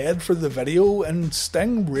NWO paid for the video, and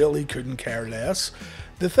Sting really couldn't care less.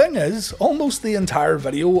 The thing is, almost the entire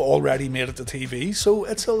video already made it to TV, so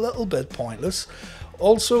it's a little bit pointless.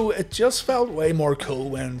 Also, it just felt way more cool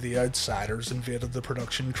when the Outsiders invaded the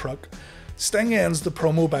production truck. Sting ends the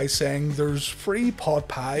promo by saying there's free pot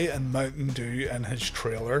pie and Mountain Dew in his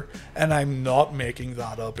trailer, and I'm not making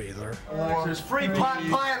that up either. There's free pot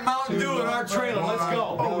pie and Mountain Dew in our trailer, let's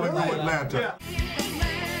go. Oh, we're in Atlanta.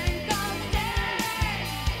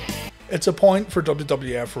 It's a point for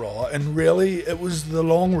WWF Raw, and really, it was the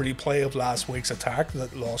long replay of last week's attack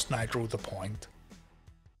that lost Nitro the point.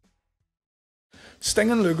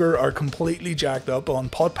 Sting and Luger are completely jacked up on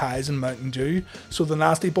pot pies and Mountain Dew, so the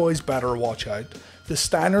Nasty Boys better watch out. The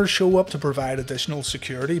Steiners show up to provide additional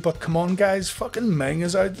security, but come on guys, fucking Ming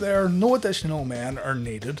is out there, no additional men are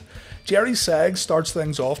needed. Jerry Saggs starts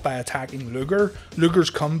things off by attacking Luger.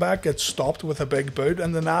 Luger's comeback gets stopped with a big boot,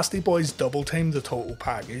 and the Nasty Boys double team the total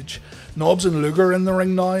package. Knobbs and Luger in the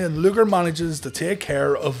ring now, and Luger manages to take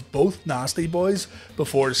care of both Nasty Boys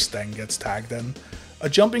before Sting gets tagged in. A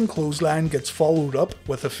jumping clothesline gets followed up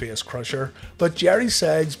with a face crusher, but Jerry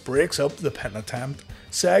Saggs breaks up the pin attempt.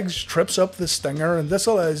 Saggs trips up the Stinger, and this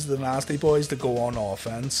allows the Nasty Boys to go on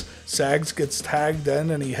offense. Saggs gets tagged in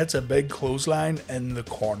and he hits a big clothesline in the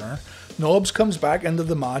corner. Knobbs comes back into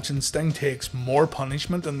the match and Sting takes more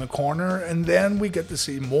punishment in the corner, and then we get to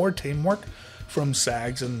see more teamwork from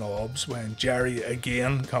Saggs and Knobbs when Jerry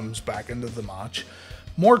again comes back into the match.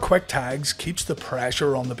 More quick tags keeps the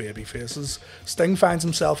pressure on the babyfaces. Sting finds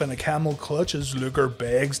himself in a camel clutch as Luger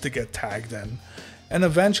begs to get tagged in. And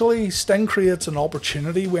eventually, Sting creates an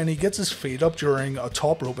opportunity when he gets his feet up during a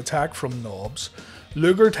top rope attack from Knobbs.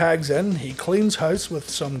 Luger tags in, he cleans house with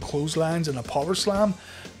some clotheslines and a power slam,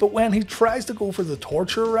 but when he tries to go for the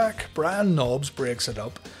torture rack, Brian Knobbs breaks it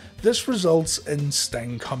up. This results in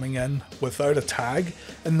Sting coming in without a tag,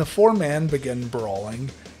 and the four men begin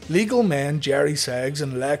brawling. Legal men Jerry Saggs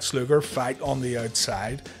and Lex Luger fight on the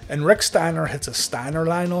outside, and Rick Steiner hits a Steiner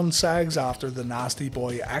line on Saggs after the Nasty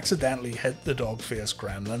Boy accidentally hit the dog-faced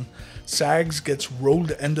gremlin. Saggs gets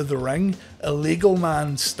rolled into the ring, a legal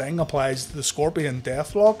man Sting applies the Scorpion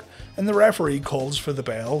Deathlock, and the referee calls for the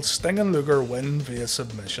bell. Sting and Luger win via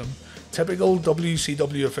submission. Typical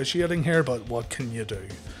WCW officiating here, but what can you do?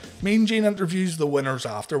 Mean Gene interviews the winners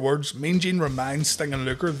afterwards. Mean Gene reminds Sting and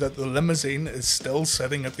Luger that the limousine is still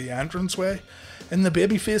sitting at the entranceway, and the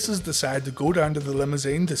babyfaces decide to go down to the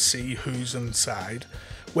limousine to see who's inside.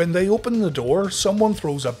 When they open the door, someone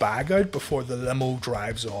throws a bag out before the limo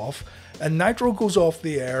drives off, and Nitro goes off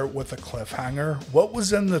the air with a cliffhanger. What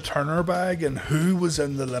was in the Turner bag and who was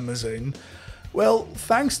in the limousine? Well,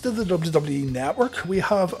 thanks to the WWE Network, we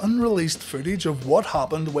have unreleased footage of what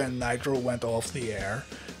happened when Nitro went off the air.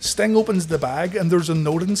 Sting opens the bag and there's a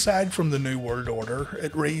note inside from the New World Order.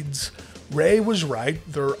 It reads, "Ray was right,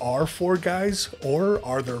 there are 4 guys, or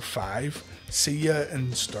are there 5? See ya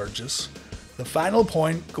in Sturgis." The final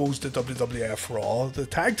point goes to WWF Raw. The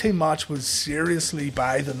tag team match was seriously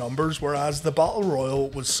by the numbers, whereas the Battle Royal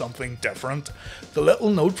was something different. The little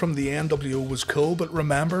note from the NWO was cool, but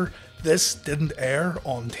remember, this didn't air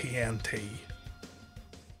on TNT.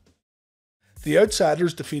 The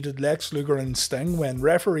Outsiders defeated Lex Luger and Sting when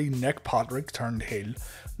referee Nick Patrick turned heel.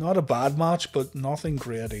 Not a bad match, but nothing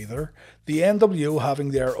great either. The NWO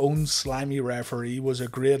having their own slimy referee was a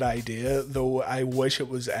great idea, though I wish it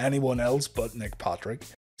was anyone else but Nick Patrick.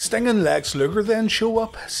 Sting and Lex Luger then show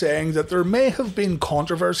up, saying that there may have been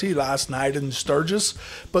controversy last night in Sturgis,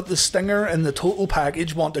 but the Stinger and the total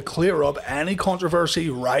package want to clear up any controversy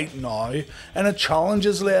right now, and a challenge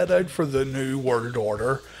is laid out for the New World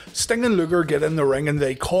Order. Sting and Luger get in the ring and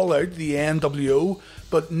they call out the NWO,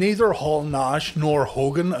 but neither Hall Nash nor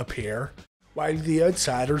Hogan appear, while the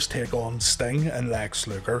Outsiders take on Sting and Lex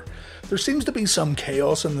Luger. There seems to be some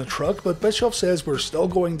chaos in the truck, but Bischoff says we're still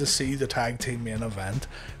going to see the tag team main event.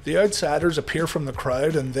 The Outsiders appear from the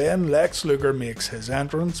crowd and then Lex Luger makes his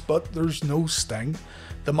entrance, but there's no Sting.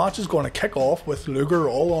 The match is going to kick off with Luger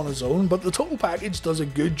all on his own, but the total package does a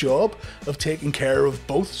good job of taking care of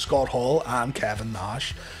both Scott Hall and Kevin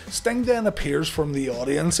Nash. Sting then appears from the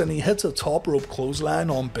audience and he hits a top rope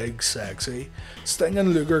clothesline on Big Sexy. Sting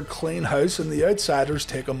and Luger clean house and the Outsiders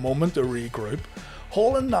take a moment to regroup.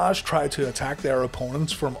 Hall and Nash try to attack their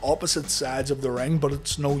opponents from opposite sides of the ring, but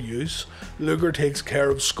it's no use. Luger takes care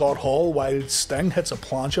of Scott Hall while Sting hits a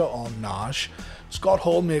plancha on Nash. Scott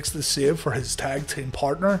Hall makes the save for his tag team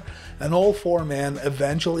partner, and all four men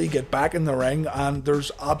eventually get back in the ring, and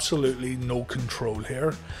there's absolutely no control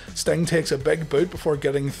here. Sting takes a big boot before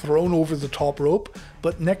getting thrown over the top rope,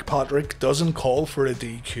 but Nick Patrick doesn't call for a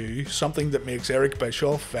DQ, something that makes Eric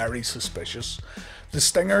Bischoff very suspicious. The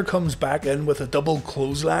Stinger comes back in with a double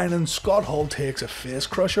clothesline and Scott Hall takes a face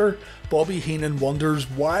crusher. Bobby Heenan wonders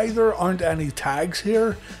why there aren't any tags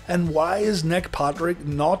here, and why is Nick Patrick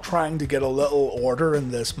not trying to get a little order in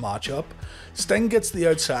this matchup. Sting gets the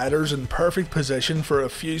Outsiders in perfect position for a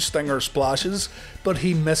few Stinger splashes, but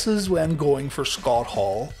he misses when going for Scott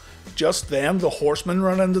Hall. Just then the Horsemen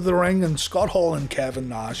run into the ring and Scott Hall and Kevin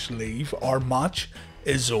Nash leave. Our match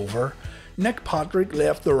is over. Nick Patrick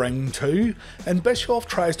left the ring too, and Bischoff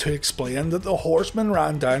tries to explain that the Horsemen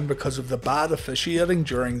ran down because of the bad officiating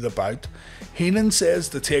during the bout. Heenan says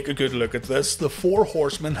to take a good look at this, the four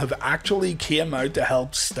Horsemen have actually came out to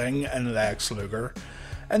help Sting and Lex Luger.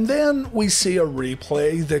 And then we see a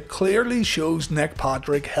replay that clearly shows Nick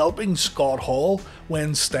Patrick helping Scott Hall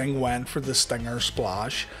when Sting went for the Stinger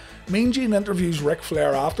splash. Mean Gene interviews Ric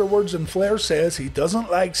Flair afterwards, and Flair says he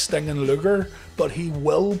doesn't like Sting and Luger, but he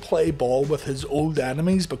will play ball with his old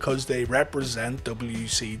enemies because they represent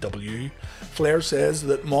WCW. Flair says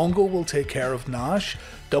that Mongo will take care of Nash,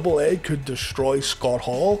 Double A could destroy Scott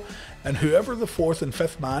Hall, and whoever the fourth and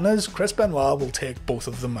fifth man is, Chris Benoit will take both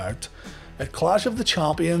of them out. At Clash of the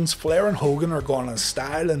Champions, Flair and Hogan are gone as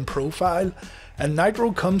style and profile, and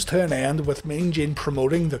Nitro comes to an end with Mean Gene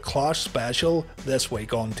promoting the Clash special this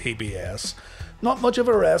week on TBS. Not much of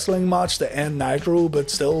a wrestling match to end Nitro, but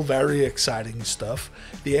still very exciting stuff.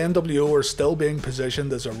 The NWO are still being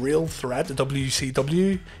positioned as a real threat to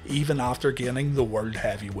WCW, even after gaining the World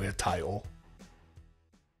Heavyweight title.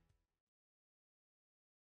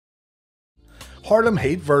 Harlem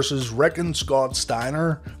Heat versus Rick and Scott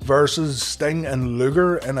Steiner versus Sting and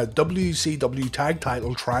Luger in a WCW tag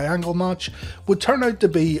title triangle match would turn out to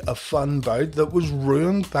be a fun bout that was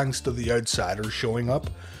ruined thanks to the Outsiders showing up.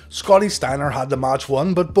 Scotty Steiner had the match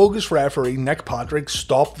won, but bogus referee Nick Patrick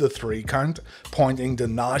stopped the 3 count, pointing to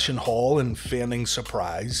Nash and Hall and feigning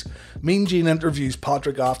surprise. Mean Gene interviews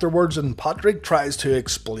Patrick afterwards and Patrick tries to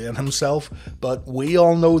explain himself, but we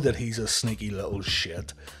all know that he's a sneaky little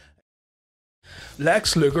shit.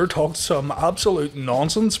 Lex Luger talked some absolute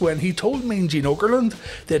nonsense when he told Mean Gene Okerlund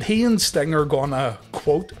that he and Sting are gonna,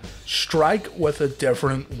 quote, strike with a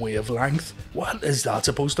different wavelength. What is that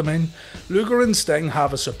supposed to mean? Luger and Sting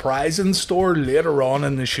have a surprise in store later on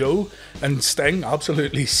in the show, and Sting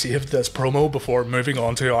absolutely saved this promo before moving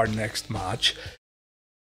on to our next match.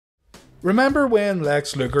 Remember when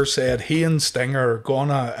Lex Luger said he and Sting are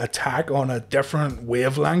gonna attack on a different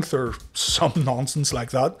wavelength or some nonsense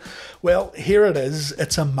like that? Well, here it is.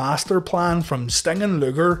 It's a master plan from Sting and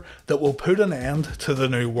Luger that will put an end to the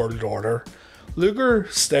New World Order. Luger,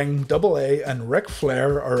 Sting, Double A and Ric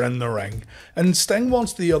Flair are in the ring, and Sting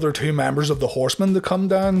wants the other 2 members of the Horsemen to come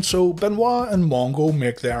down, so Benoit and Mongo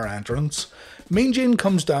make their entrance. Mean Gene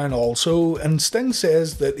comes down also, and Sting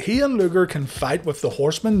says that he and Luger can fight with the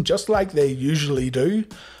Horsemen just like they usually do,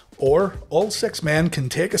 or all 6 men can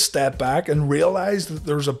take a step back and realise that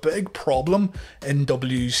there's a big problem in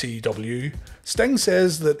WCW. Sting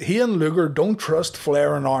says that he and Luger don't trust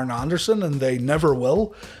Flair and Arn Anderson and they never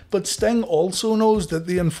will, but Sting also knows that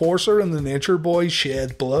the Enforcer and the Nature Boy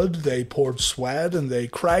shed blood, they poured sweat and they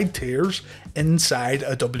cried tears inside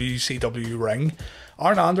a WCW ring.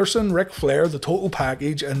 Arn Anderson, Ric Flair, the total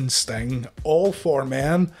package and Sting, all 4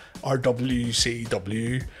 men are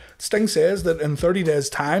WCW. Sting says that in 30 days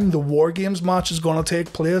time the War Games match is going to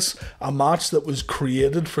take place, a match that was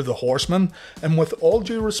created for the Horsemen, and with all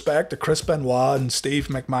due respect to Chris Benoit and Steve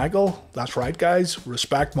McMichael, that's right guys,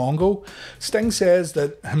 respect Mongo, Sting says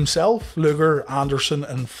that himself, Luger, Anderson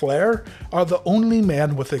and Flair are the only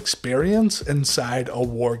men with experience inside a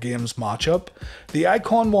War Games matchup. The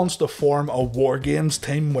Icon wants to form a War Games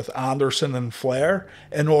team with Anderson and Flair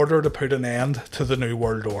in order to put an end to the New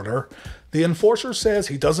World Order. The Enforcer says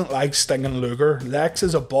he doesn't like Sting and Luger. Lex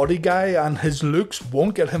is a body guy and his looks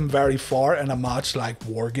won't get him very far in a match like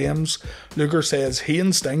War Games. Luger says he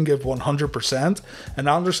and Sting give 100% and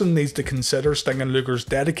Anderson needs to consider Sting and Luger's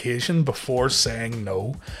dedication before saying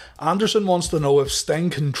no. Anderson wants to know if Sting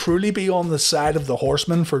can truly be on the side of the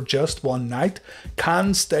Horsemen for just one night.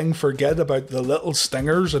 Can Sting forget about the little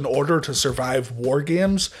stingers in order to survive War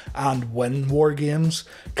Games and win War Games?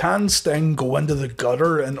 Can Sting go into the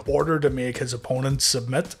gutter in order to make his opponents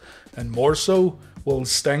submit? And more so, Well,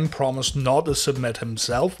 Sting promised not to submit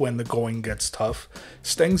himself when the going gets tough.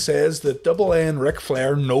 Sting says that Double A and Ric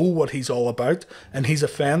Flair know what he's all about, and he's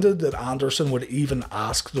offended that Anderson would even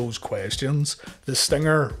ask those questions. The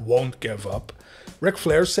Stinger won't give up. Ric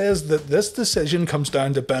Flair says that this decision comes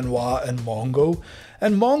down to Benoit and Mongo,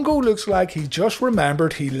 and Mongo looks like he just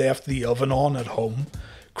remembered he left the oven on at home.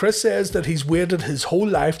 Chris says that he's waited his whole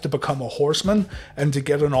life to become a horseman and to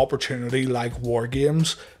get an opportunity like War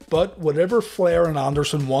Games, but whatever Flair and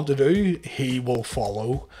Anderson want to do, he will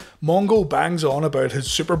follow. Mongo bangs on about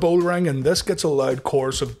his Super Bowl ring, and this gets a loud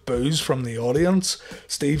chorus of boos from the audience.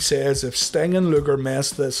 Steve says if Sting and Luger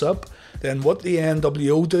mess this up, then what the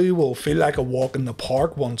NWO do will feel like a walk in the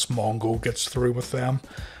park once Mongo gets through with them.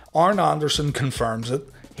 Arn Anderson confirms it.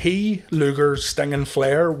 He, Luger, Sting and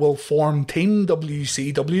Flair will form Team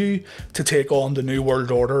WCW to take on the New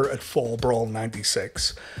World Order at Fall Brawl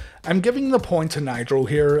 96. I'm giving the point to Nitro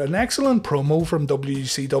here, an excellent promo from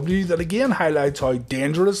WCW that again highlights how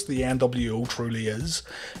dangerous the NWO truly is.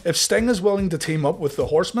 If Sting is willing to team up with the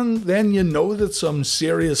Horsemen, then you know that some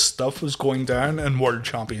serious stuff is going down in World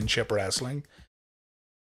Championship Wrestling.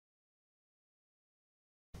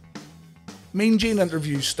 Mean Gene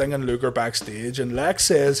interviews Sting and Luger backstage, and Lex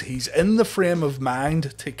says he's in the frame of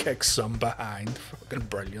mind to kick some behind. Fucking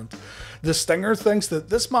brilliant. The Stinger thinks that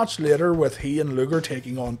this match later, with he and Luger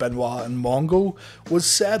taking on Benoit and Mongo, was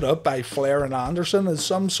set up by Flair and Anderson as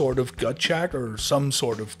some sort of gut check or some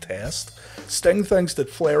sort of test. Sting thinks that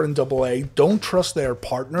Flair and Double A don't trust their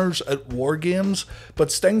partners at War Games,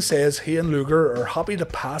 but Sting says he and Luger are happy to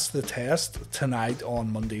pass the test tonight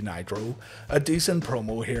on Monday Nitro. A decent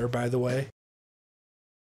promo here, by the way.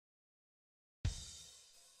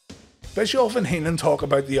 Bischoff and Heenan talk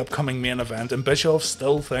about the upcoming main event, and Bischoff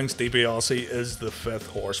still thinks DiBiase is the fifth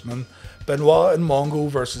horseman. Benoit and Mongo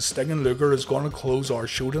versus Sting and Luger is going to close our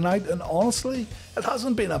show tonight, and honestly, it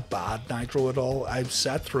hasn't been a bad Nitro at all. I've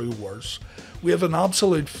sat through worse. We have an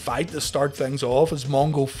absolute fight to start things off as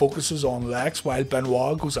Mongo focuses on Lex while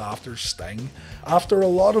Benoit goes after Sting. After a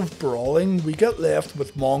lot of brawling, we get left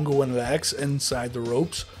with Mongo and Lex inside the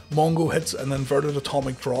ropes. Mongo hits an inverted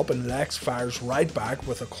atomic drop and Lex fires right back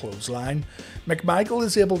with a clothesline. McMichael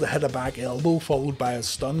is able to hit a back elbow followed by a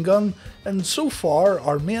stun gun, and so far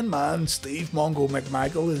our main man Steve Mongo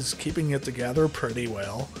McMichael is keeping it together pretty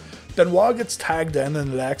well. Benoit gets tagged in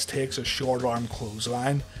and Lex takes a short arm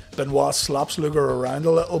clothesline. Benoit slaps Luger around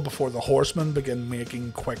a little before the Horsemen begin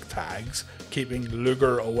making quick tags, keeping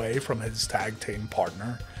Luger away from his tag team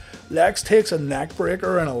partner. Lex takes a neck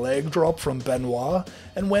breaker and a leg drop from Benoit,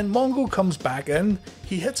 and when Mongo comes back in,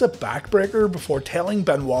 he hits a backbreaker before telling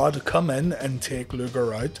Benoit to come in and take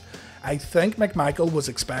Luger out. I think McMichael was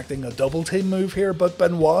expecting a double team move here, but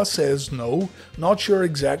Benoit says no. Not sure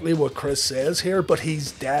exactly what Chris says here, but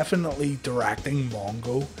he's definitely directing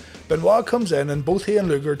Mongo. Benoit comes in and both he and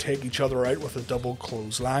Luger take each other out with a double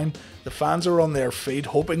clothesline. The fans are on their feet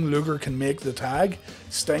hoping Luger can make the tag.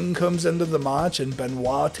 Sting comes into the match and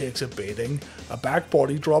Benoit takes a beating. A back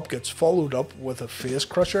body drop gets followed up with a face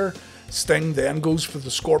crusher. Sting then goes for the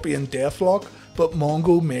Scorpion Deathlock, but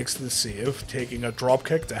Mongo makes the save, taking a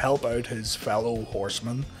dropkick to help out his fellow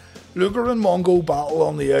horseman. Luger and Mongo battle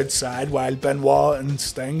on the outside while Benoit and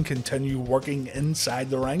Sting continue working inside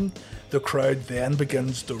the ring. The crowd then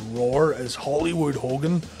begins to roar as Hollywood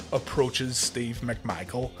Hogan approaches Steve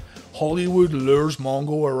McMichael. Hollywood lures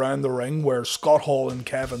Mongo around the ring where Scott Hall and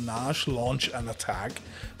Kevin Nash launch an attack.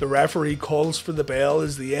 The referee calls for the bell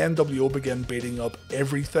as the NWO begin beating up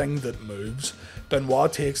everything that moves.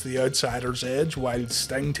 Benoit takes the outsider's edge while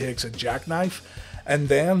Sting takes a jackknife. And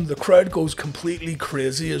then the crowd goes completely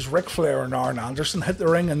crazy as Ric Flair and Arn Anderson hit the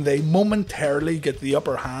ring and they momentarily get the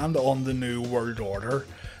upper hand on the New World Order.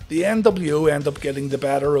 The NWO end up getting the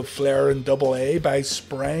better of Flair and Double A by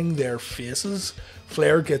spraying their faces.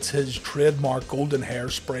 Flair gets his trademark golden hair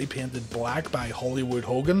spray painted black by Hollywood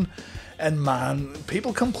Hogan. And man,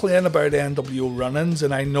 people complain about NWO run-ins,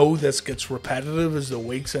 and I know this gets repetitive as the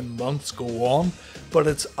weeks and months go on, but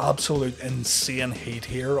it's absolute insane heat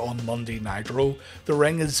here on Monday Nitro. The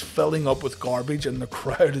ring is filling up with garbage and the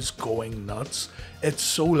crowd is going nuts. It's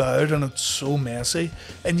so loud and it's so messy,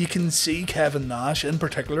 and you can see Kevin Nash in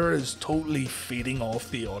particular is totally feeding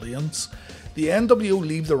off the audience. The NWO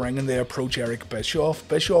leave the ring and they approach Eric Bischoff.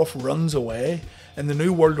 Bischoff runs away, and the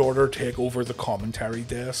New World Order take over the commentary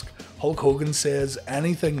desk. Hulk Hogan says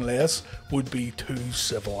anything less would be too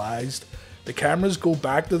civilized. The cameras go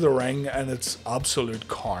back to the ring and it's absolute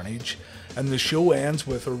carnage. and the show ends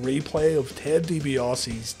with a replay of Ted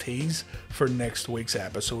DiBiase's tease for next week's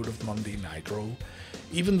episode of Monday Nitro.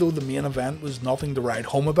 Even though the main event was nothing to write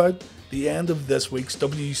home about, the end of this week's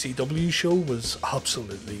WCW show was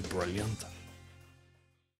absolutely brilliant.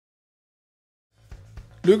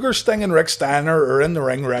 Luger, Sting and Rick Steiner are in the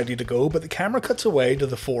ring ready to go, but the camera cuts away to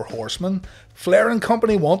the Four Horsemen. Flair and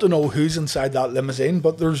company want to know who's inside that limousine,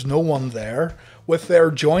 but there's no one there. With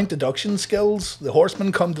their joint deduction skills, the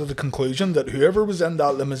Horsemen come to the conclusion that whoever was in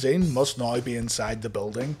that limousine must now be inside the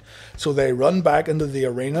building. So they run back into the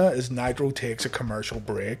arena as Nitro takes a commercial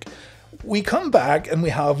break. We come back and we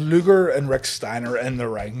have Luger and Rick Steiner in the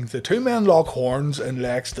ring. The two men lock horns and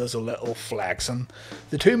Lex does a little flexing.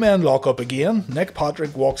 The two men lock up again. Nick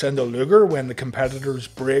Patrick walks into Luger when the competitors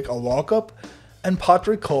break a lockup, and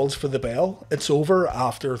Patrick calls for the bell. It's over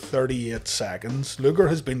after 38 seconds. Luger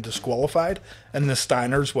has been disqualified and the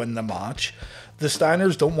Steiners win the match. The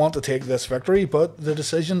Steiners don't want to take this victory, but the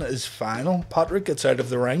decision is final. Patrick gets out of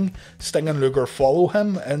the ring, Sting and Luger follow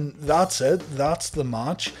him, and that's it. That's the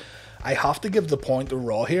match. I have to give the point to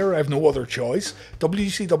Raw here, I have no other choice.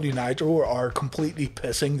 WCW Nitro are completely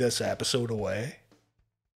pissing this episode away.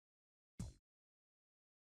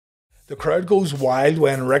 The crowd goes wild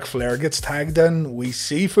when Ric Flair gets tagged in. We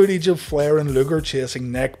see footage of Flair and Luger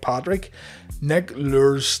chasing Nick Patrick. Nick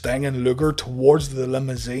lures Sting and Luger towards the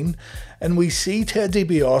limousine, and we see Ted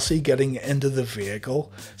DiBiase getting into the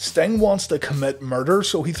vehicle. Sting wants to commit murder,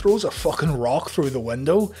 so he throws a fucking rock through the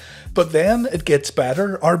window. But then it gets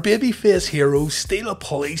better. Our babyface heroes steal a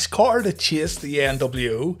police car to chase the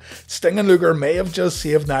NWO. Sting and Luger may have just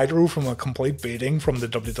saved Nitro from a complete beating from the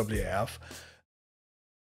WWF.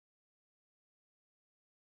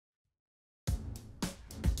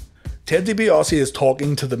 Ted DiBiase is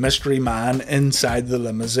talking to the mystery man inside the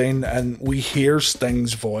limousine, and we hear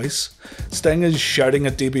Sting's voice. Sting is shouting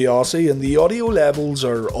at DiBiase and the audio levels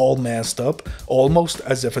are all messed up, almost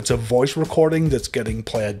as if it's a voice recording that's getting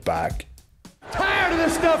played back. Tired of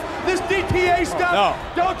this stuff, this DPA stuff.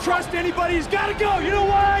 No. Don't trust anybody, he's gotta go, you know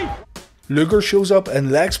why? Luger shows up and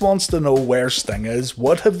Lex wants to know where Sting is.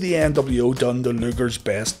 What have the NWO done to Luger's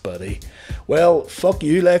best buddy? Well, fuck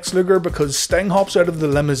you, Lex Luger, because Sting hops out of the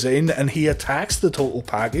limousine and he attacks the total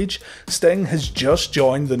package. Sting has just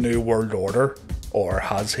joined the New World Order. Or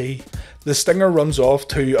has he? The Stinger runs off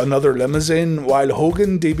to another limousine while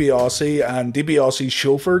Hogan, DiBiase and DiBiase's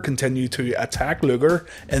chauffeur continue to attack Luger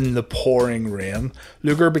in the pouring rain.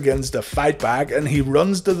 Luger begins to fight back and he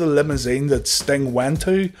runs to the limousine that Sting went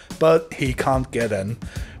to, but he can't get in.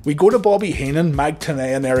 We go to Bobby Heenan, Mike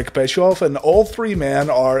Tenay and Eric Bischoff, and all three men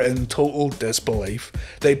are in total disbelief.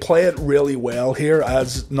 They play it really well here,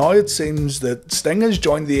 as now it seems that Sting has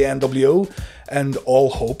joined the NWO and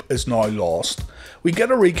all hope is now lost. We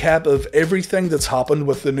get a recap of everything that's happened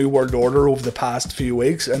with the New World Order over the past few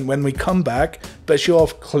weeks, and when we come back,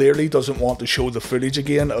 Bischoff clearly doesn't want to show the footage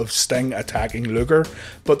again of Sting attacking Luger,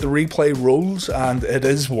 but the replay rolls and it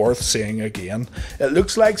is worth seeing again. It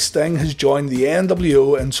looks like Sting has joined the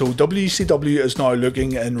NWO, and so WCW is now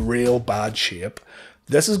looking in real bad shape.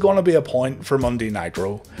 This is going to be a point for Monday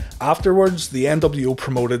Nitro. Afterwards, the NWO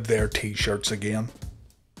promoted their t-shirts again.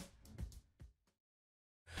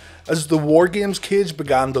 As the War Games cage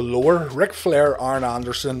began to lower, Ric Flair, Arn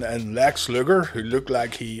Anderson and Lex Luger, who looked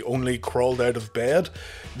like he only crawled out of bed,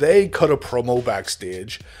 they cut a promo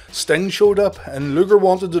backstage. Sting showed up and Luger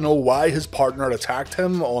wanted to know why his partner attacked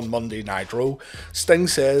him on Monday Nitro. Sting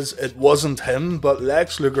says it wasn't him, but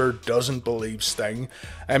Lex Luger doesn't believe Sting.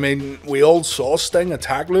 I mean, we all saw Sting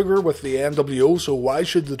attack Luger with the NWO, so why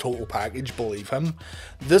should the total package believe him?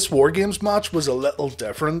 This War Games match was a little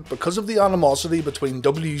different. Because of the animosity between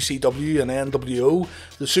WCW and NWO,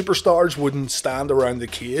 the superstars wouldn't stand around the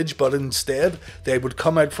cage, but instead they would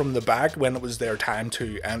come out from the back when it was their time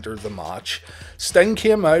to enter the match. Sting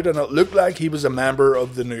came out and it looked like he was a member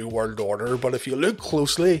of the New World Order, but if you look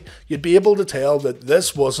closely, you'd be able to tell that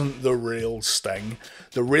this wasn't the real Sting.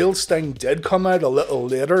 The real Sting did come out a little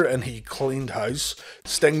later and he cleaned house.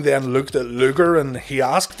 Sting then looked at Luger and he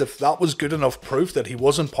asked if that was good enough proof that he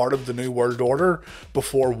wasn't part of the New World Order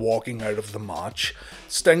before walking out of the match.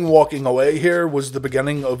 Sting walking away here was the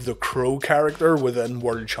beginning of the Crow character within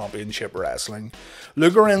World Championship Wrestling.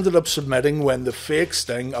 Luger ended up submitting when the fake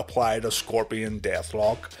Sting applied a Scorpion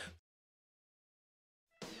Deathlock.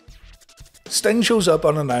 Sting shows up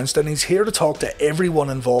unannounced and he's here to talk to everyone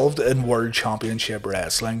involved in World Championship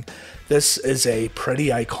Wrestling. This is a pretty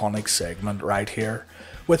iconic segment right here.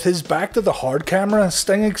 With his back to the hard camera,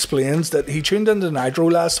 Sting explains that he tuned into Nitro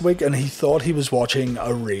last week and he thought he was watching a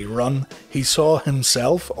rerun. He saw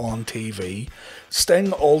himself on TV.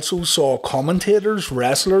 Sting also saw commentators,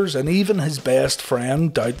 wrestlers, and even his best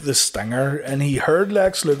friend doubt the Stinger, and he heard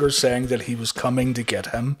Lex Luger saying that he was coming to get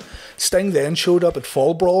him. Sting then showed up at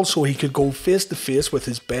Fall Brawl so he could go face to face with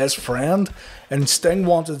his best friend, and Sting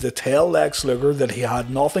wanted to tell Lex Luger that he had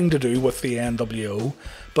nothing to do with the NWO.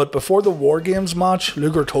 But before the War Games match,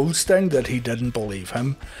 Luger told Sting that he didn't believe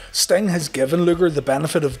him. Sting has given Luger the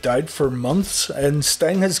benefit of doubt for months, and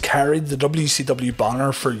Sting has carried the WCW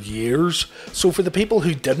banner for years. So for the people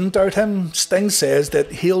who didn't doubt him, Sting says that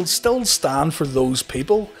he'll still stand for those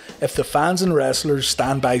people. If the fans and wrestlers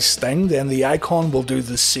stand by Sting, then the icon will do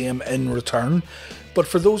the same in return. But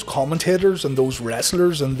for those commentators and those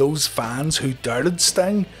wrestlers and those fans who doubted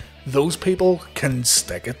Sting, those people can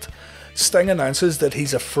stick it. Sting announces that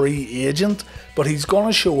he's a free agent, but he's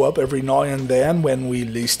gonna show up every now and then when we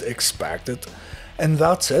least expect it. And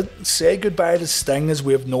that's it. Say goodbye to Sting as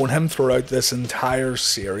we have known him throughout this entire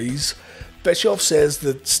series. Bischoff says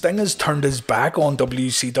that Sting has turned his back on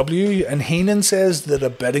WCW, and Heenan says that a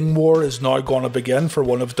bidding war is now going to begin for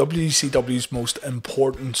one of WCW's most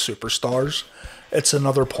important superstars. It's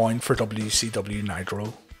another point for WCW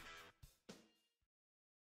Nitro.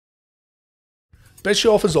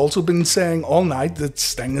 Bischoff has also been saying all night that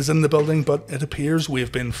Sting is in the building, but it appears we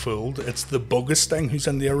have been fooled. It's the bogus Sting who's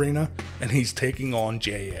in the arena, and he's taking on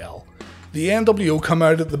JL. The NWO come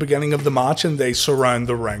out at the beginning of the match and they surround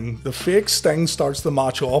the ring. The fake Sting starts the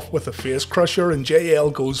match off with a face crusher and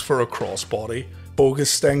JL goes for a crossbody.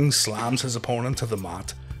 Bogus Sting slams his opponent to the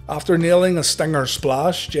mat. After nailing a Stinger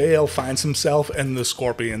splash, JL finds himself in the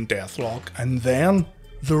Scorpion Deathlock, and then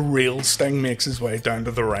the real Sting makes his way down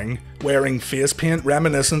to the ring, wearing face paint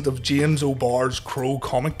reminiscent of James O'Barr's Crow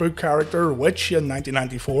comic book character, which in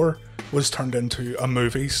 1994 was turned into a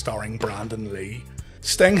movie starring Brandon Lee.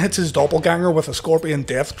 Sting hits his doppelganger with a Scorpion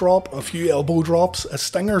Death Drop, a few elbow drops, a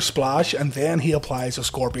Stinger splash, and then he applies a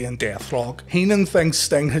Scorpion Deathlock. Heenan thinks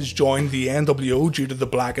Sting has joined the NWO due to the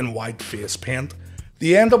black and white face paint.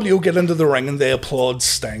 The NWO get into the ring and they applaud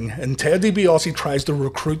Sting, and Ted DiBiase tries to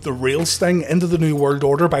recruit the real Sting into the New World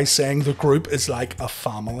Order by saying the group is like a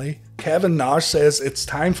family. Kevin Nash says it's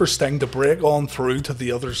time for Sting to break on through to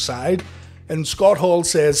the other side, and Scott Hall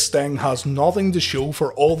says Sting has nothing to show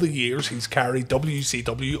for all the years he's carried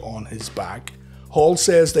WCW on his back. Hall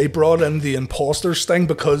says they brought in the imposter Sting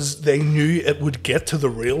because they knew it would get to the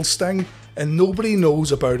real Sting, and nobody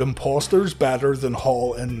knows about imposters better than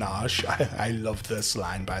Hall and Nash. I love this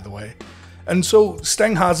line, by the way. And so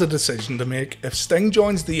Sting has a decision to make. If Sting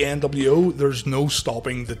joins the NWO, there's no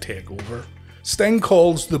stopping the takeover. Sting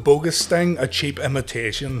calls the bogus Sting a cheap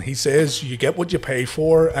imitation. He says you get what you pay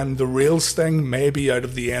for, and the real Sting may be out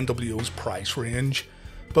of the NWO's price range.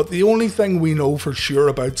 But the only thing we know for sure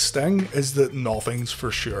about Sting is that nothing's for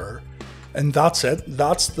sure. And that's it.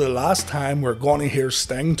 That's the last time we're going to hear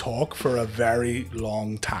Sting talk for a very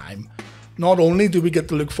long time. Not only do we get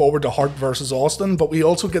to look forward to Hart vs Austin, but we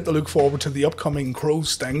also get to look forward to the upcoming Crow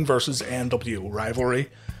Sting vs NWO rivalry.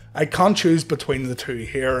 I can't choose between the two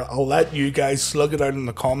here. I'll let you guys slug it out in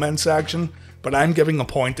the comment section, but I'm giving a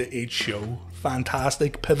point to each show.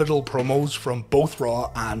 Fantastic, pivotal promos from both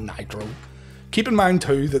Raw and Nitro. Keep in mind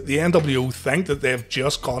too that the NWO think that they've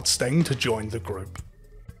just got Sting to join the group.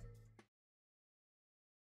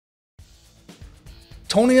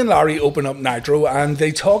 Tony and Larry open up Nitro and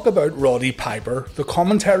they talk about Roddy Piper. The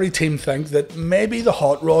commentary team think that maybe the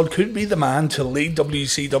Hot Rod could be the man to lead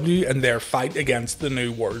WCW in their fight against the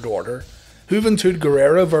New World Order. Juventud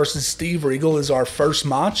Guerrera vs Steve Regal is our first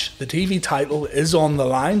match. The TV title is on the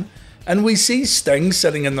line. And we see Sting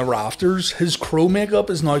sitting in the rafters. His crow makeup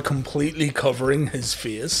is now completely covering his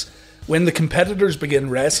face. When the competitors begin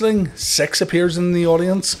wrestling, Six appears in the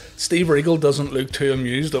audience. Steve Regal doesn't look too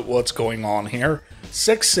amused at what's going on here.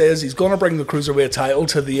 Six says he's going to bring the Cruiserweight title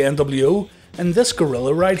to the NWO, and this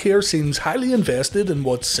gorilla right here seems highly invested in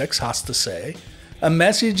what Six has to say. A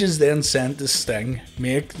message is then sent to Sting: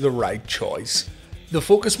 make the right choice. The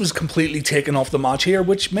focus was completely taken off the match here,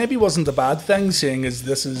 which maybe wasn't a bad thing seeing as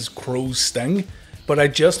this is Crow's Sting, but I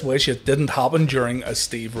just wish it didn't happen during a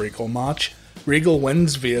Steve Regal match. Regal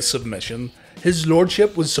wins via submission. His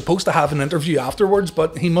lordship was supposed to have an interview afterwards,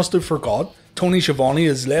 but he must have forgot. Tony Schiavone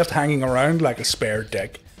is left hanging around like a spare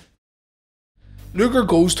dick. Luger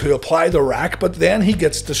goes to apply the rack, but then he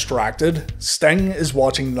gets distracted. Sting is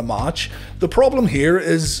watching the match. The problem here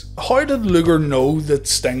is, how did Luger know that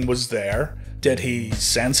Sting was there? Did he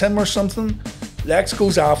sense him or something? Lex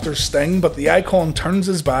goes after Sting, but the icon turns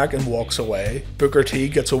his back and walks away. Booker T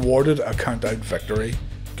gets awarded a countout victory.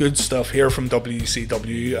 Good stuff here from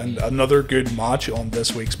WCW, and another good match on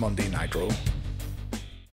this week's Monday Nitro.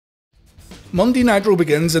 Monday Nitro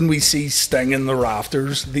begins and we see Sting in the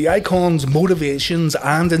rafters. The Icon's motivations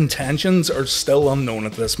and intentions are still unknown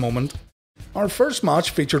at this moment. Our first match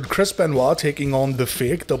featured Chris Benoit taking on the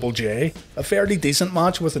fake Double J, a fairly decent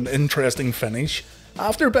match with an interesting finish.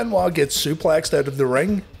 After Benoit gets suplexed out of the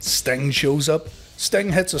ring, Sting shows up.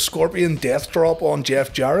 Sting hits a Scorpion Death Drop on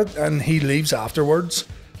Jeff Jarrett and he leaves afterwards.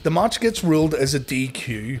 The match gets ruled as a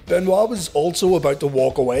DQ. Benoit was also about to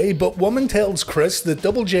walk away, but Woman tells Chris that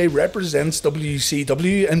Double J represents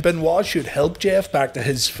WCW and Benoit should help Jeff back to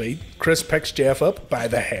his feet. Chris picks Jeff up by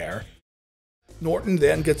the hair. Norton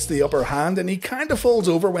then gets the upper hand and he kinda falls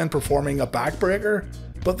over when performing a backbreaker,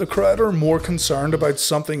 but the crowd are more concerned about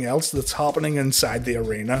something else that's happening inside the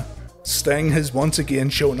arena. Sting has once again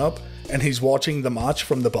shown up and he's watching the match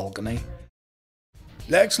from the balcony.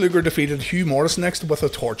 Lex Luger defeated Hugh Morris next with a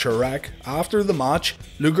torture rack. After the match,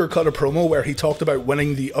 Luger cut a promo where he talked about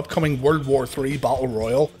winning the upcoming World War III Battle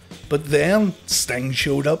Royal, but then Sting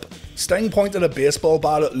showed up. Sting pointed a baseball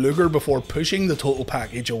bat at Luger before pushing the total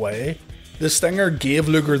package away. The Stinger gave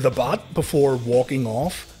Luger the bat before walking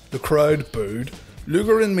off. The crowd booed.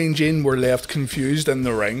 Luger and Mean Gene were left confused in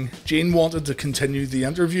the ring. Gene wanted to continue the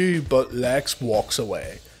interview, but Lex walks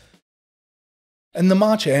away. And the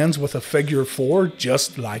match ends with a figure 4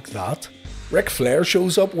 just like that. Ric Flair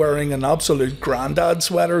shows up wearing an absolute granddad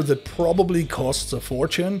sweater that probably costs a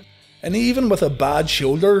fortune. And even with a bad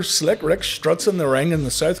shoulder, Slick Rick struts in the ring and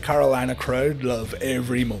the South Carolina crowd love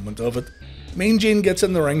every moment of it. Mean Gene gets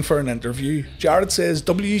in the ring for an interview. Jarrett says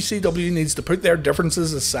WCW needs to put their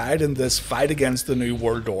differences aside in this fight against the New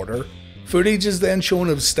World Order. Footage is then shown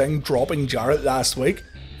of Sting dropping Jarrett last week,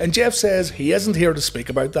 and Jeff says he isn't here to speak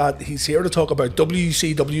about that, he's here to talk about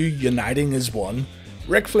WCW uniting as one.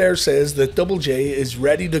 Ric Flair says that Double J is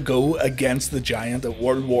ready to go against the Giant at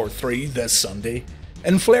World War III this Sunday.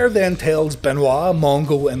 And Flair then tells Benoit,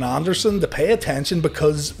 Mongo and Anderson to pay attention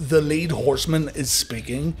because the lead horseman is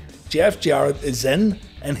speaking. Jeff Jarrett is in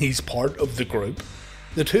and he's part of the group.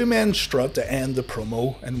 The two men strut to end the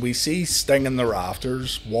promo and we see Sting in the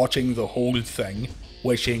rafters watching the whole thing,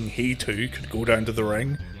 wishing he too could go down to the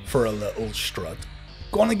ring for a little strut.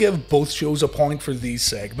 Gonna give both shows a point for these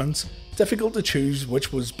segments. Difficult to choose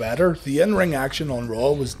which was better. The in-ring action on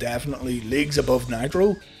Raw was definitely leagues above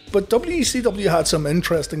Nitro, but WCW had some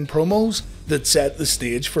interesting promos that set the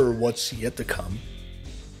stage for what's yet to come.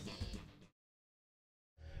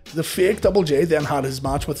 The fake Double J then had his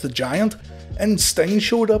match with the Giant, and Sting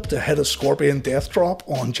showed up to hit a Scorpion Death Drop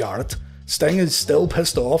on Jarrett. Sting is still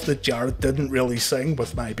pissed off that Jarrett didn't really sing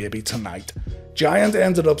with My Baby Tonight. Giant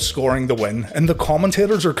ended up scoring the win, and the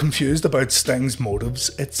commentators are confused about Sting's motives.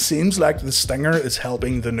 It seems like the Stinger is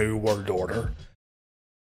helping the New World Order.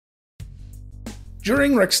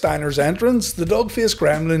 During Rick Steiner's entrance, the dog-faced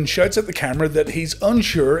gremlin shouts at the camera that he's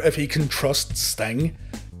unsure if he can trust Sting.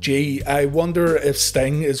 Gee, I wonder if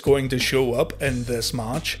Sting is going to show up in this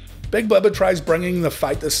match. Big Bubba tries bringing the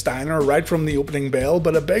fight to Steiner right from the opening bell,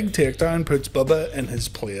 but a big takedown puts Bubba in his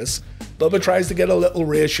place. Bubba tries to get a little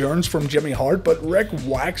reassurance from Jimmy Hart, but Rick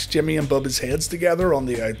whacks Jimmy and Bubba's heads together on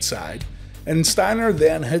the outside. And Steiner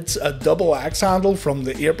then hits a double axe handle from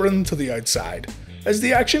the apron to the outside. As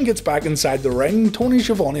the action gets back inside the ring, Tony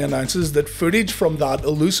Schiavone announces that footage from that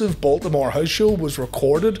elusive Baltimore house show was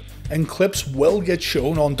recorded and clips will get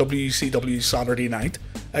shown on WCW Saturday Night.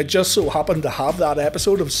 I just so happen to have that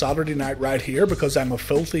episode of Saturday Night right here because I'm a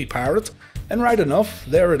filthy pirate, and right enough,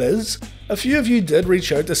 there it is. A few of you did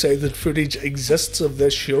reach out to say that footage exists of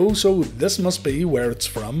this show, so this must be where it's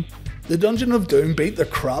from. The Dungeon of Doom beat the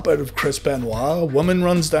crap out of Chris Benoit, a woman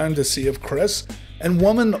runs down to save Chris, and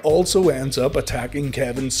Woman also ends up attacking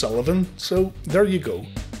Kevin Sullivan, so there you go.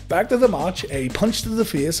 Back to the match, a punch to the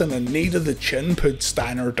face and a knee to the chin put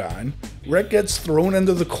Steiner down. Rick gets thrown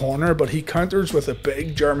into the corner, but he counters with a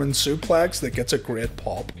big German suplex that gets a great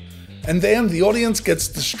pop. And then the audience gets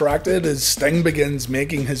distracted as Sting begins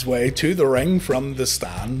making his way to the ring from the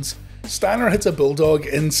stands. Steiner hits a bulldog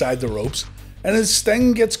inside the ropes, and as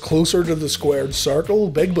Sting gets closer to the squared circle,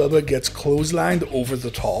 Big Bubba gets clotheslined over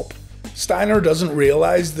the top. Steiner doesn't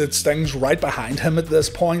realise that Sting's right behind him at this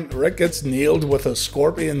point. Rick gets nailed with a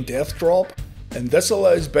Scorpion Death Drop, and this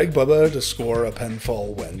allows Big Bubba to score a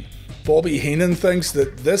pinfall win. Bobby Heenan thinks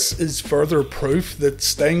that this is further proof that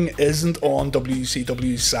Sting isn't on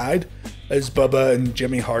WCW's side, as Bubba and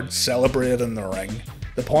Jimmy Hart celebrate in the ring.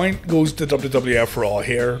 The point goes to WWF Raw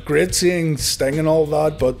here. Great seeing Sting and all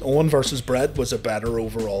that, but Owen vs Brett was a better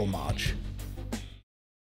overall match.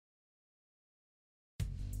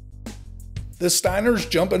 The Steiners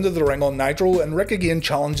jump into the ring on Nitro and Rick again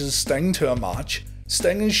challenges Sting to a match.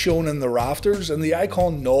 Sting is shown in the rafters and the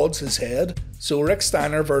Icon nods his head, so Rick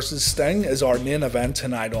Steiner vs Sting is our main event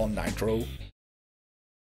tonight on Nitro.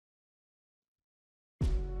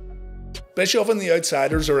 Bischoff and the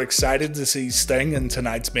Outsiders are excited to see Sting in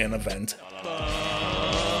tonight's main event.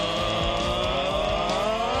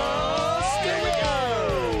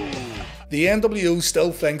 The NWO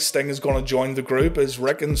still thinks Sting is going to join the group as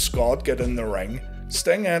Rick and Scott get in the ring.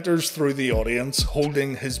 Sting enters through the audience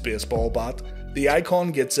holding his baseball bat. The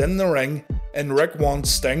Icon gets in the ring and Rick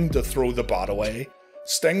wants Sting to throw the bat away.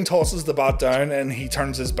 Sting tosses the bat down and he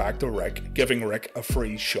turns his back to Rick, giving Rick a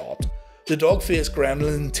free shot. The dog-faced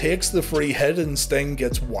gremlin takes the free hit and Sting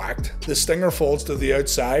gets whacked. The Stinger falls to the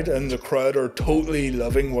outside and the crowd are totally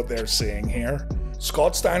loving what they're seeing here.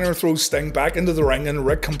 Scott Steiner throws Sting back into the ring and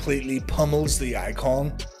Rick completely pummels the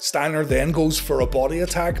Icon. Steiner then goes for a body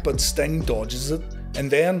attack but Sting dodges it,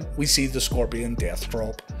 and then we see the Scorpion Death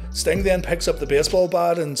Drop. Sting then picks up the baseball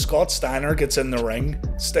bat and Scott Steiner gets in the ring.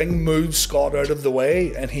 Sting moves Scott out of the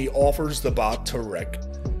way and he offers the bat to Rick.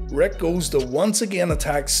 Rick goes to once again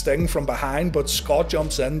attack Sting from behind, but Scott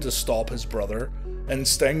jumps in to stop his brother, and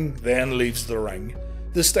Sting then leaves the ring.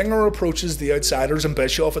 The Stinger approaches the Outsiders and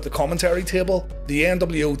Bischoff at the commentary table. The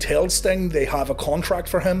NWO tells Sting they have a contract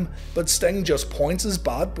for him, but Sting just points his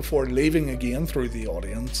bat before leaving again through the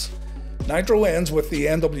audience. Nitro ends with the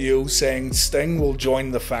NWO saying Sting will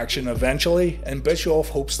join the faction eventually, and Bischoff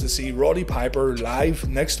hopes to see Roddy Piper live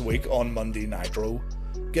next week on Monday Nitro.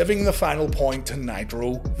 Giving the final point to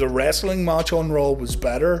Nitro, the wrestling match on Raw was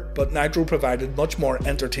better, but Nitro provided much more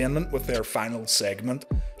entertainment with their final segment.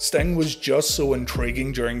 Sting was just so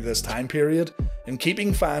intriguing during this time period, and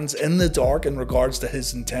keeping fans in the dark in regards to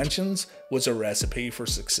his intentions was a recipe for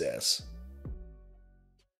success.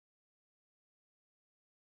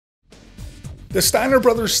 The Steiner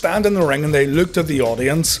brothers stand in the ring and they look to the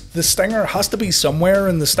audience. The Stinger has to be somewhere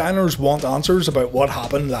and the Steiners want answers about what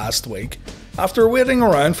happened last week. After waiting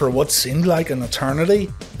around for what seemed like an eternity,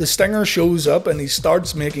 the Stinger shows up and he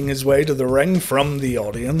starts making his way to the ring from the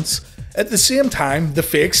audience. At the same time, the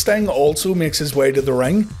fake Sting also makes his way to the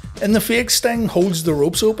ring, and the fake Sting holds the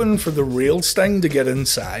ropes open for the real Sting to get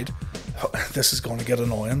inside. This is going to get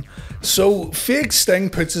annoying. So, fake Sting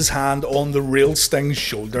puts his hand on the real Sting's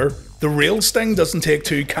shoulder. The real Sting doesn't take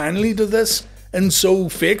too kindly to this, and so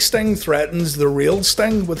fake Sting threatens the real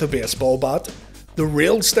Sting with a baseball bat. The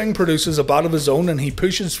real Sting produces a bat of his own and he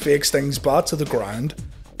pushes fake Sting's bat to the ground.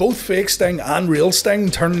 Both fake Sting and real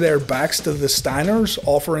Sting turn their backs to the Steiners,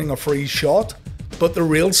 offering a free shot, but the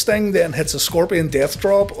real Sting then hits a Scorpion Death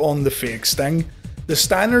Drop on the fake Sting. The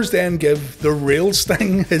Steiners then give the real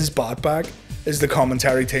Sting his bat back, as the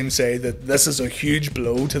commentary team say that this is a huge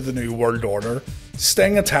blow to the New World Order.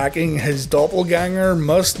 Sting attacking his doppelganger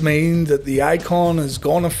must mean that the Icon is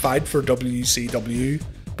gonna fight for WCW,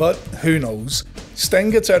 but who knows.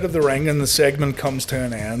 Sting gets out of the ring and the segment comes to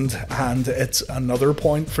an end, and it's another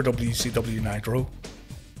point for WCW Nitro.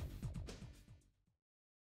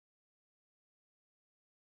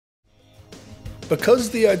 Because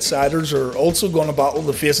the Outsiders are also going to battle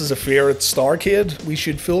the Faces of Fear at Starrcade, we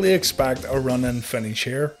should fully expect a run-in finish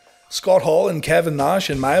here. Scott Hall and Kevin Nash,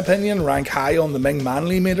 in my opinion, rank high on the Ming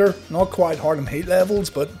Manly meter, not quite Harlem Heat levels,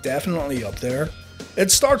 but definitely up there. It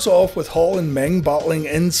starts off with Hall and Ming battling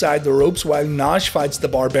inside the ropes while Nash fights the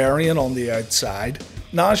Barbarian on the outside.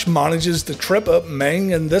 Nash manages to trip up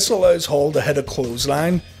Ming and this allows Hall to hit a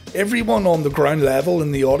clothesline. Everyone on the ground level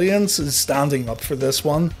in the audience is standing up for this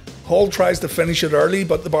one. Hall tries to finish it early,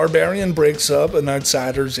 but the Barbarian breaks up an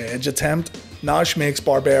Outsider's Edge attempt. Nash makes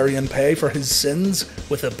Barbarian pay for his sins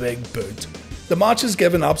with a big boot. The match is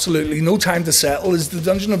given absolutely no time to settle as the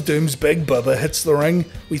Dungeon of Doom's Big Bubba hits the ring.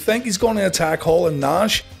 We think he's going to attack Hall and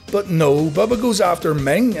Nash, but no, Bubba goes after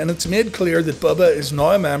Ming and it's made clear that Bubba is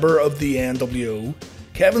now a member of the NWO.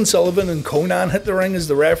 Kevin Sullivan and Conan hit the ring as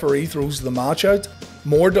the referee throws the match out.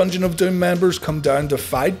 More Dungeon of Doom members come down to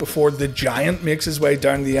fight before the Giant makes his way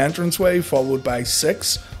down the entranceway, followed by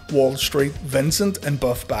Six, Wall Street, Vincent and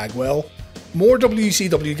Buff Bagwell. More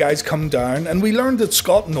WCW guys come down and we learn that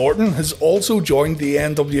Scott Norton has also joined the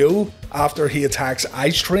NWO after he attacks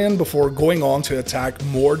Ice Train before going on to attack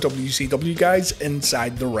more WCW guys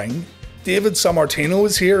inside the ring. David Sammartino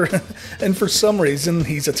is here and for some reason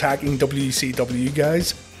he's attacking WCW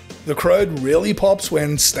guys. The crowd really pops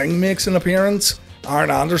when Sting makes an appearance.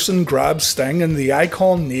 Arn Anderson grabs Sting and the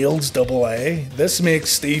Icon nails Double A. This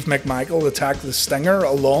makes Steve McMichael attack the Stinger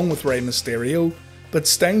along with Rey Mysterio, but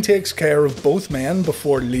Sting takes care of both men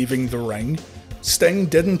before leaving the ring. Sting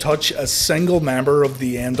didn't touch a single member of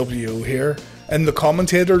the NWO here, and the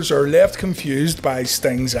commentators are left confused by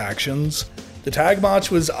Sting's actions. The tag match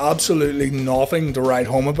was absolutely nothing to write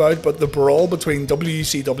home about, but the brawl between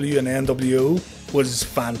WCW and NWO was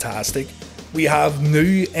fantastic. We have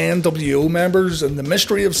new NWO members and the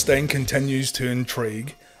mystery of Sting continues to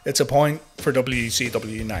intrigue. It's a point for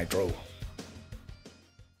WCW Nitro.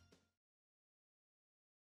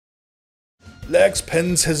 Lex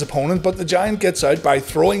pins his opponent, but the Giant gets out by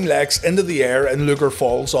throwing Lex into the air and Luger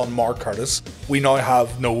falls on Mark Curtis. We now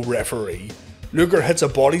have no referee. Luger hits a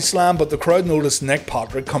body slam, but the crowd notice Nick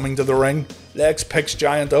Patrick coming to the ring. Lex picks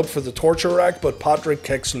Giant up for the torture rack, but Patrick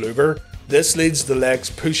kicks Luger. This leads to Lex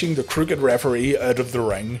pushing the crooked referee out of the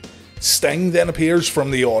ring. Sting then appears from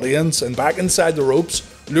the audience, and back inside the ropes,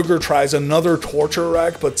 Luger tries another torture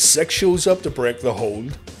rack, but Six shows up to break the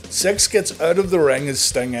hold. Six gets out of the ring as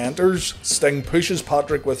Sting enters. Sting pushes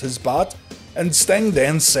Patrick with his bat, and Sting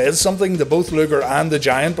then says something to both Luger and the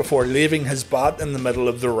Giant before leaving his bat in the middle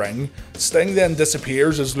of the ring. Sting then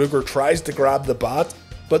disappears as Luger tries to grab the bat,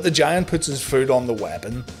 but the Giant puts his foot on the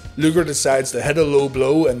weapon. Luger decides to hit a low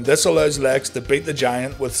blow, and this allows Lex to beat the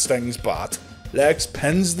Giant with Sting's bat. Lex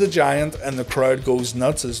pins the Giant and the crowd goes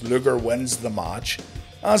nuts as Luger wins the match.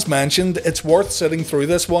 As mentioned, it's worth sitting through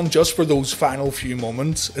this one just for those final few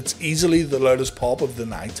moments. It's easily the loudest pop of the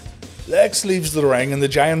night. Lex leaves the ring and the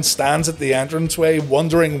Giant stands at the entranceway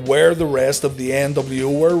wondering where the rest of the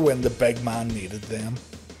NWO were when the big man needed them.